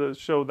subscribe to the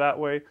show that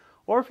way.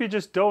 Or if you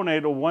just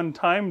donate a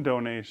one-time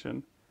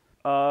donation,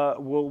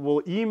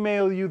 we'll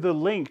email you the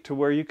link to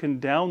where you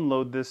can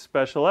download this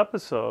special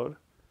episode.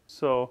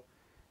 So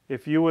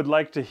if you would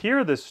like to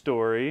hear this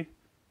story,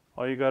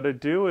 all you got to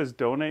do is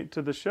donate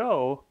to the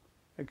show.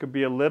 It could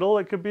be a little,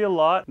 it could be a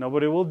lot.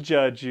 Nobody will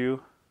judge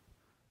you.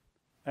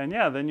 And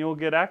yeah, then you'll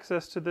get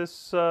access to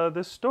this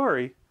this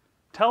story.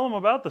 Tell them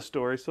about the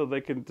story so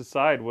they can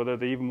decide whether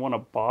they even want to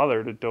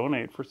bother to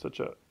donate for such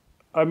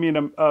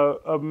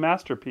a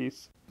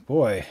masterpiece.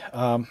 Boy,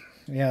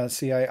 yeah,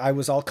 see, I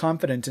was all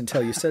confident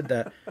until you said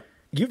that.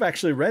 You've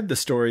actually read the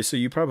story, so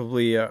you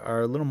probably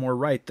are a little more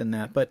right than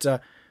that. But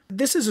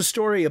this is a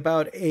story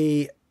about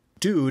a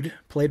dude,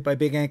 played by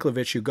Big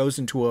Anklevich, who goes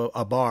into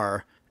a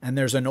bar, and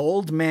there's an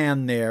old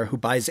man there who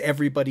buys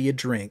everybody a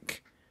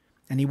drink,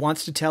 and he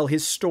wants to tell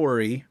his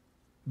story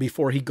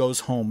before he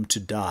goes home to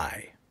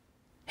die.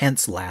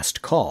 Hence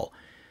Last Call.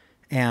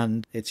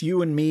 And it's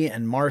you and me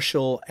and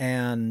Marshall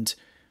and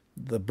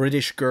the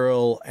British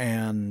girl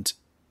and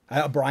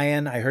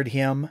Brian, I heard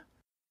him.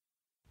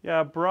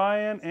 Yeah,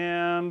 Brian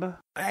and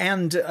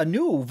a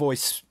new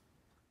voice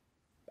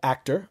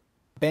actor,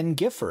 Ben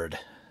Gifford,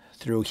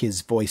 threw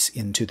his voice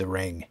into the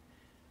ring.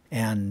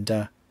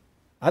 And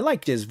I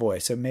liked his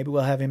voice, so maybe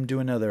we'll have him do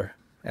another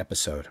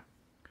episode.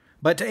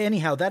 But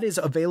anyhow, that is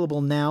available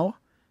now.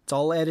 It's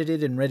all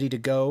edited and ready to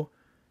go.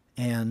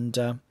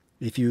 And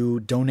if you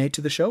donate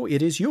to the show,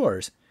 it is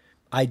yours.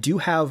 I do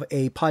have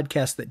a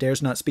podcast that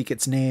dares not speak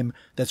its name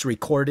that's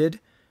recorded.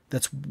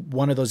 That's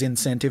one of those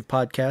incentive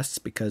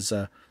podcasts because,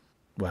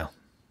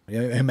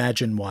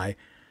 imagine why.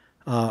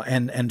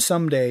 And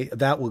someday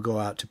that will go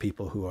out to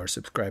people who are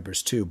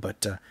subscribers too.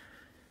 But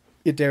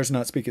it dares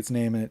not speak its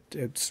name, and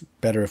it's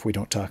better if we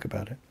don't talk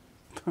about it.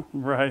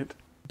 Right.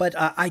 But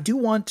I do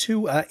want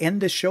to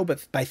end this show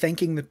by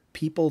thanking the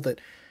people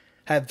that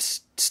have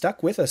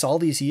stuck with us all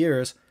these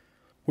years.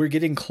 We're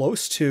getting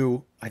close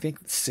to, I think,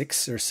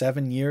 6 or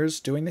 7 years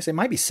doing this. It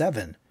might be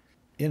 7.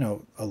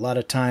 A lot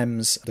of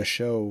times the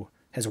show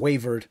has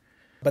wavered,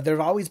 but there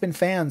have always been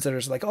fans that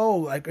are like,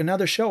 oh,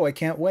 another show, I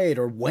can't wait.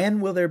 Or when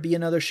will there be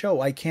another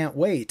show? I can't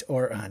wait.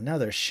 Or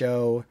another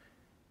show,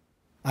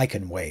 I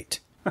can wait.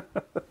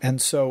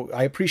 And so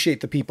I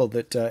appreciate the people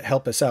that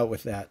help us out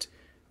with that,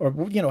 or,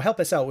 help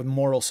us out with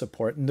moral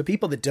support, and the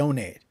people that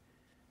donate,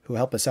 who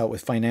help us out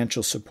with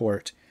financial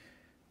support.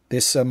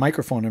 This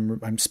microphone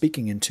I'm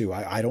speaking into,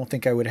 I don't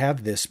think I would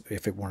have this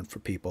if it weren't for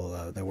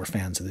people that were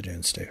fans of the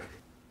Dunesteef.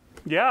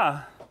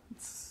 Yeah.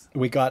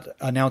 We got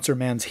Announcer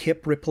Man's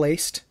hip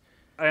replaced.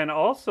 And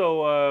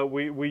also,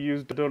 we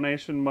used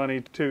donation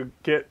money to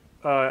get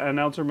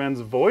Announcer Man's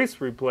voice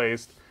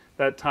replaced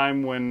that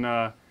time when,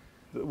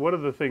 what are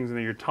the things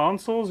in your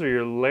tonsils or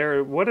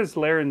your what is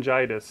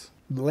laryngitis?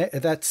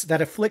 That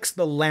afflicts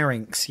the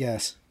larynx,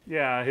 yes.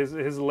 Yeah,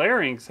 his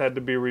larynx had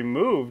to be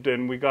removed,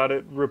 and we got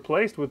it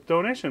replaced with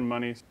donation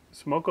money.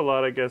 Smoke a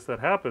lot, I guess that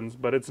happens,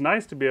 but it's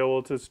nice to be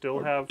able to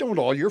still have... Don't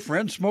all your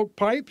friends smoke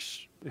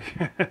pipes?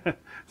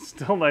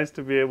 Still nice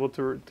to be able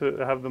to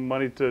have the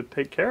money to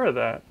take care of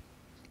that.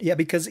 Yeah,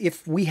 because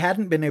if we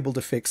hadn't been able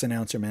to fix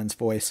Announcer Man's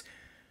voice,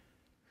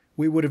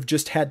 we would have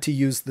just had to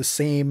use the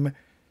same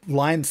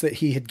lines that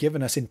he had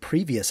given us in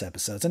previous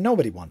episodes, and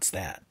nobody wants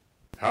that.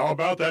 How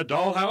about that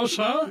dollhouse,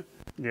 huh?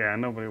 Yeah,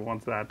 nobody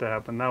wants that to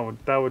happen.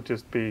 That would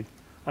just be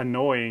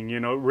annoying. You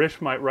know,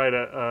 Rish might write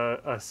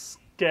a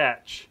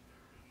sketch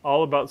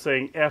all about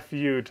saying F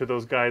you to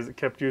those guys that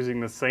kept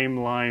using the same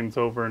lines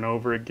over and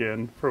over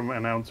again from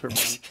announcer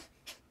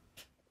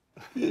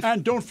men.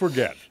 And don't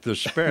forget the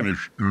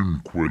Spanish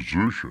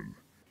Inquisition.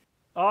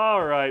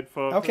 All right,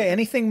 folks. Okay,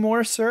 anything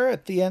more, sir,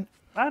 at the end?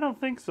 I don't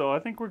think so. I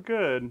think we're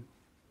good.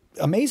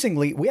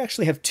 Amazingly, we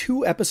actually have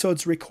 2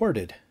 episodes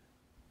recorded.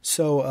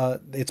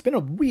 So it's been a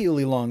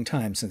really long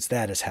time since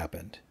that has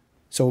happened.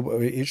 So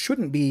it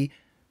shouldn't be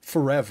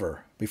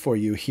forever before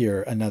you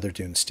hear another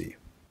Dunesteef.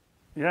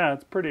 Yeah,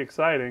 it's pretty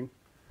exciting.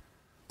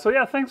 So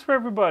yeah, thanks for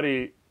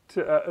everybody.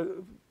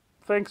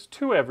 Thanks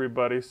to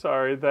everybody,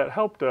 that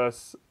helped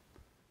us.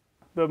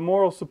 The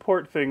moral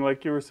support thing,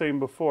 like you were saying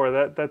before,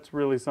 that's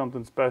really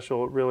something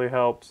special. It really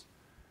helps.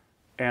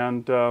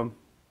 And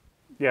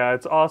yeah,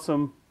 it's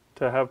awesome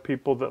to have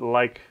people that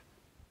like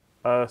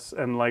us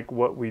and like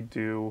what we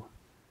do.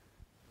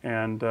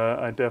 And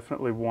I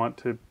definitely want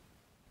to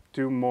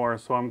do more,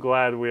 so I'm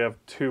glad we have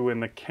 2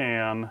 in the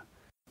can.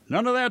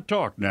 None of that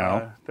talk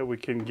now. That we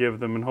can give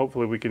them, and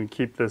hopefully we can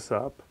keep this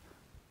up.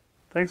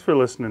 Thanks for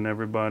listening,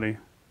 everybody.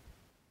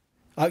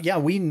 Yeah,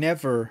 we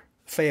never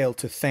fail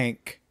to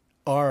thank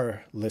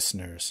our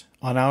listeners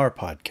on our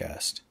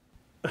podcast.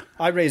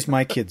 I raised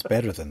my kids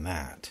better than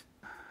that.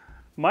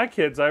 My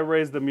kids, I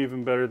raised them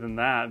even better than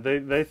that.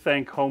 They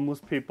thank homeless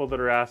people that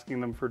are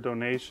asking them for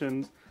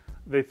donations.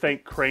 They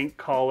thank crank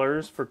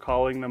callers for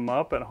calling them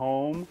up at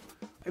home.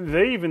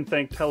 They even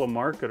thank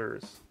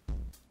telemarketers.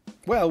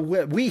 Well,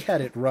 we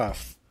had it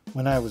rough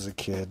when I was a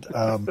kid.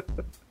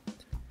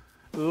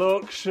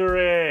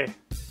 Luxury.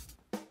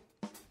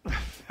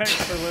 Thanks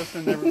for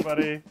listening,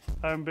 everybody.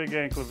 I'm Big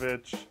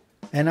Anklovich.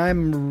 And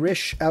I'm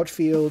Rish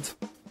Outfield.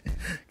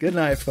 Good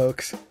night,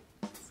 folks.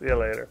 See you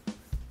later.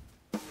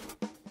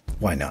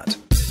 Why not?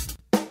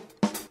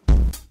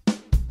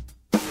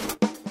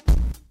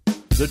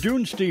 The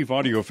Dunesteef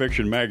audio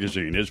fiction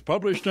magazine is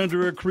published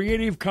under a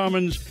Creative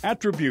Commons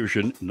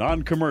Attribution,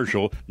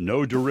 Non-Commercial,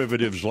 No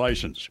Derivatives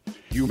license.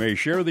 You may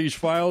share these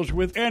files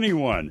with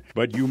anyone,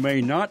 but you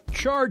may not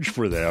charge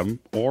for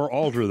them or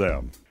alter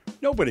them.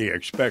 Nobody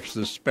expects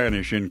the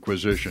Spanish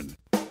Inquisition.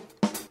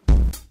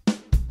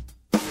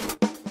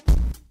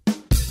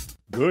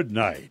 Good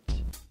night.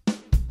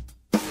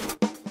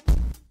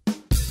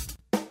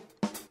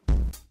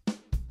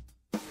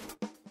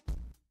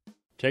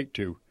 Take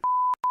 2.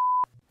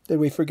 Did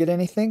we forget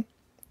anything?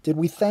 Did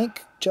we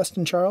thank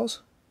Justin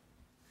Charles?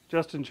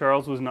 Justin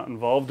Charles was not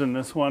involved in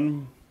this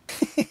one.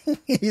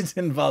 He's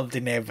involved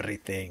in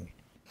everything.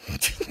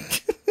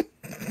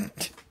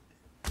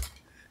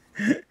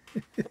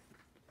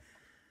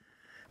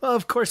 Well,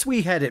 of course,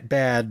 we had it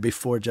bad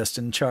before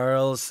Justin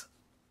Charles.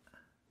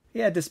 He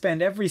had to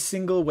spend every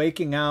single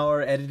waking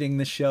hour editing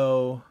the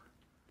show,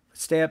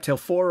 stay up till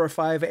 4 or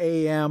 5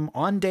 a.m.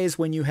 on days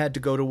when you had to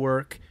go to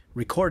work,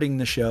 recording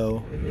the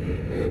show.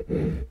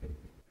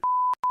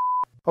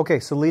 Okay,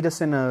 so lead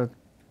us in a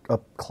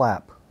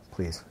clap,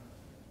 please.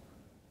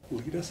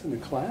 Lead us in a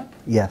clap?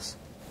 Yes.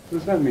 What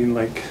does that mean,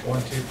 like...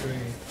 1, 2, 3.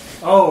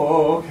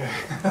 Oh, okay.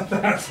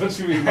 That's what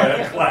you mean by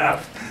a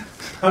clap.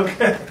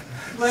 Okay.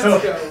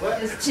 Let's go.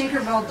 What? Is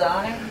Tinkerbell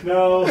dying?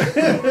 No.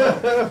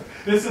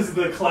 This is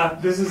the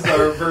clap. This is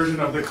our version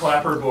of the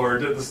clapper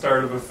board at the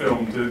start of a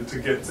film to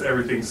get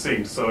everything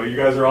synced. So you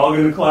guys are all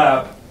going to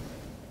clap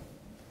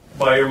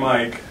by your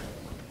mic,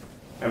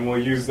 and we'll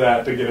use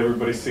that to get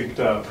everybody synced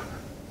up.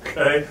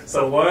 Okay?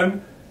 So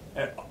 1,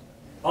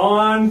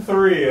 on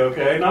 3,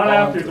 okay? Not on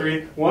after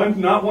 3.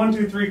 1, not 1,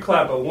 2, 3,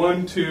 clap, but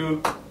 1,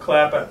 2,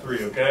 clap at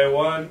 3, okay?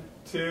 1,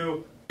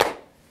 2.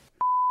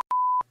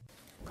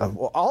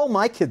 Well, all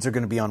my kids are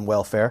going to be on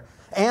welfare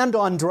and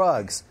on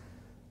drugs.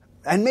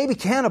 And maybe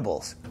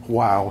cannibals.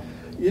 Wow.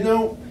 You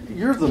know,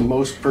 you're the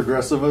most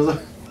progressive of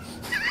the...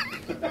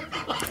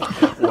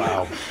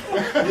 Wow.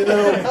 You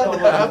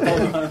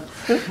know...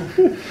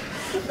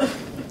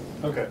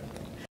 Okay.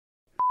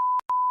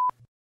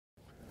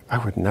 I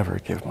would never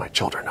give my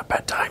children a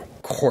bedtime.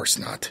 Of course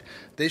not.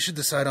 They should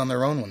decide on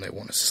their own when they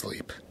want to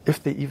sleep.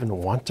 If they even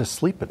want to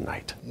sleep at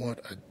night. What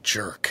a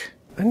jerk.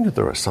 I knew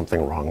there was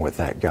something wrong with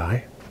that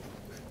guy.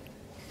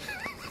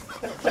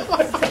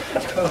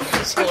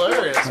 It's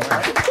hilarious,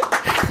 man.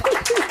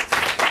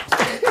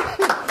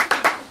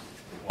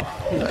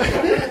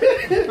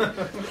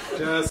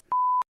 Just...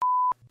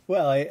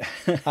 Well,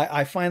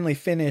 I finally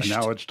finished.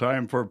 And now it's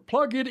time for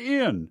Plug It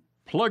In.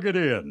 Plug it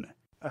in.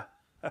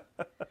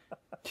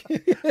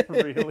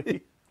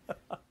 Really?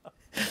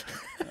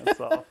 That's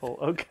awful.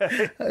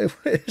 Okay. I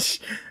wish.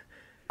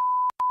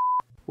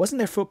 Wasn't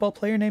there a football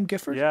player named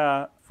Gifford?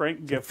 Yeah,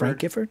 Frank Gifford. Frank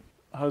Gifford?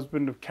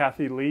 Husband of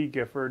Kathy Lee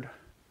Gifford.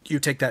 You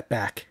take that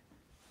back.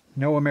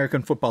 No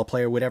American football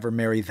player would ever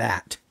marry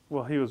that.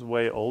 Well, he was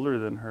way older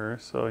than her,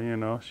 so, you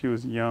know, she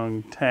was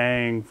young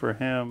Tang for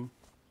him.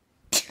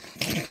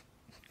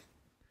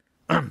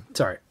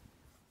 Sorry.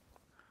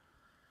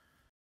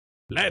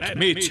 Let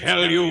me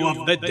tell you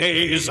of the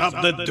days of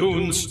the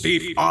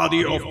Dunesteef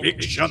Audio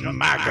Fiction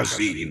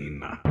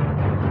Magazine.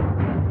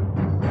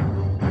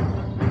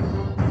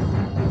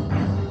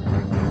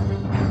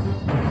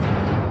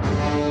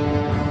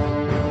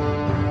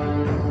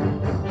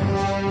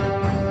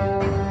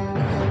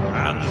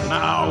 And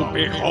now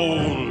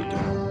behold,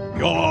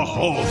 your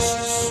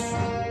hosts,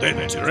 the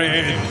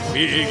dread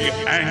Big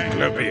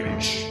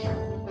Anklovich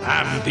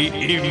and the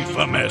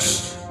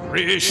infamous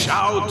Rish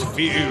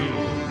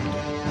Outfield.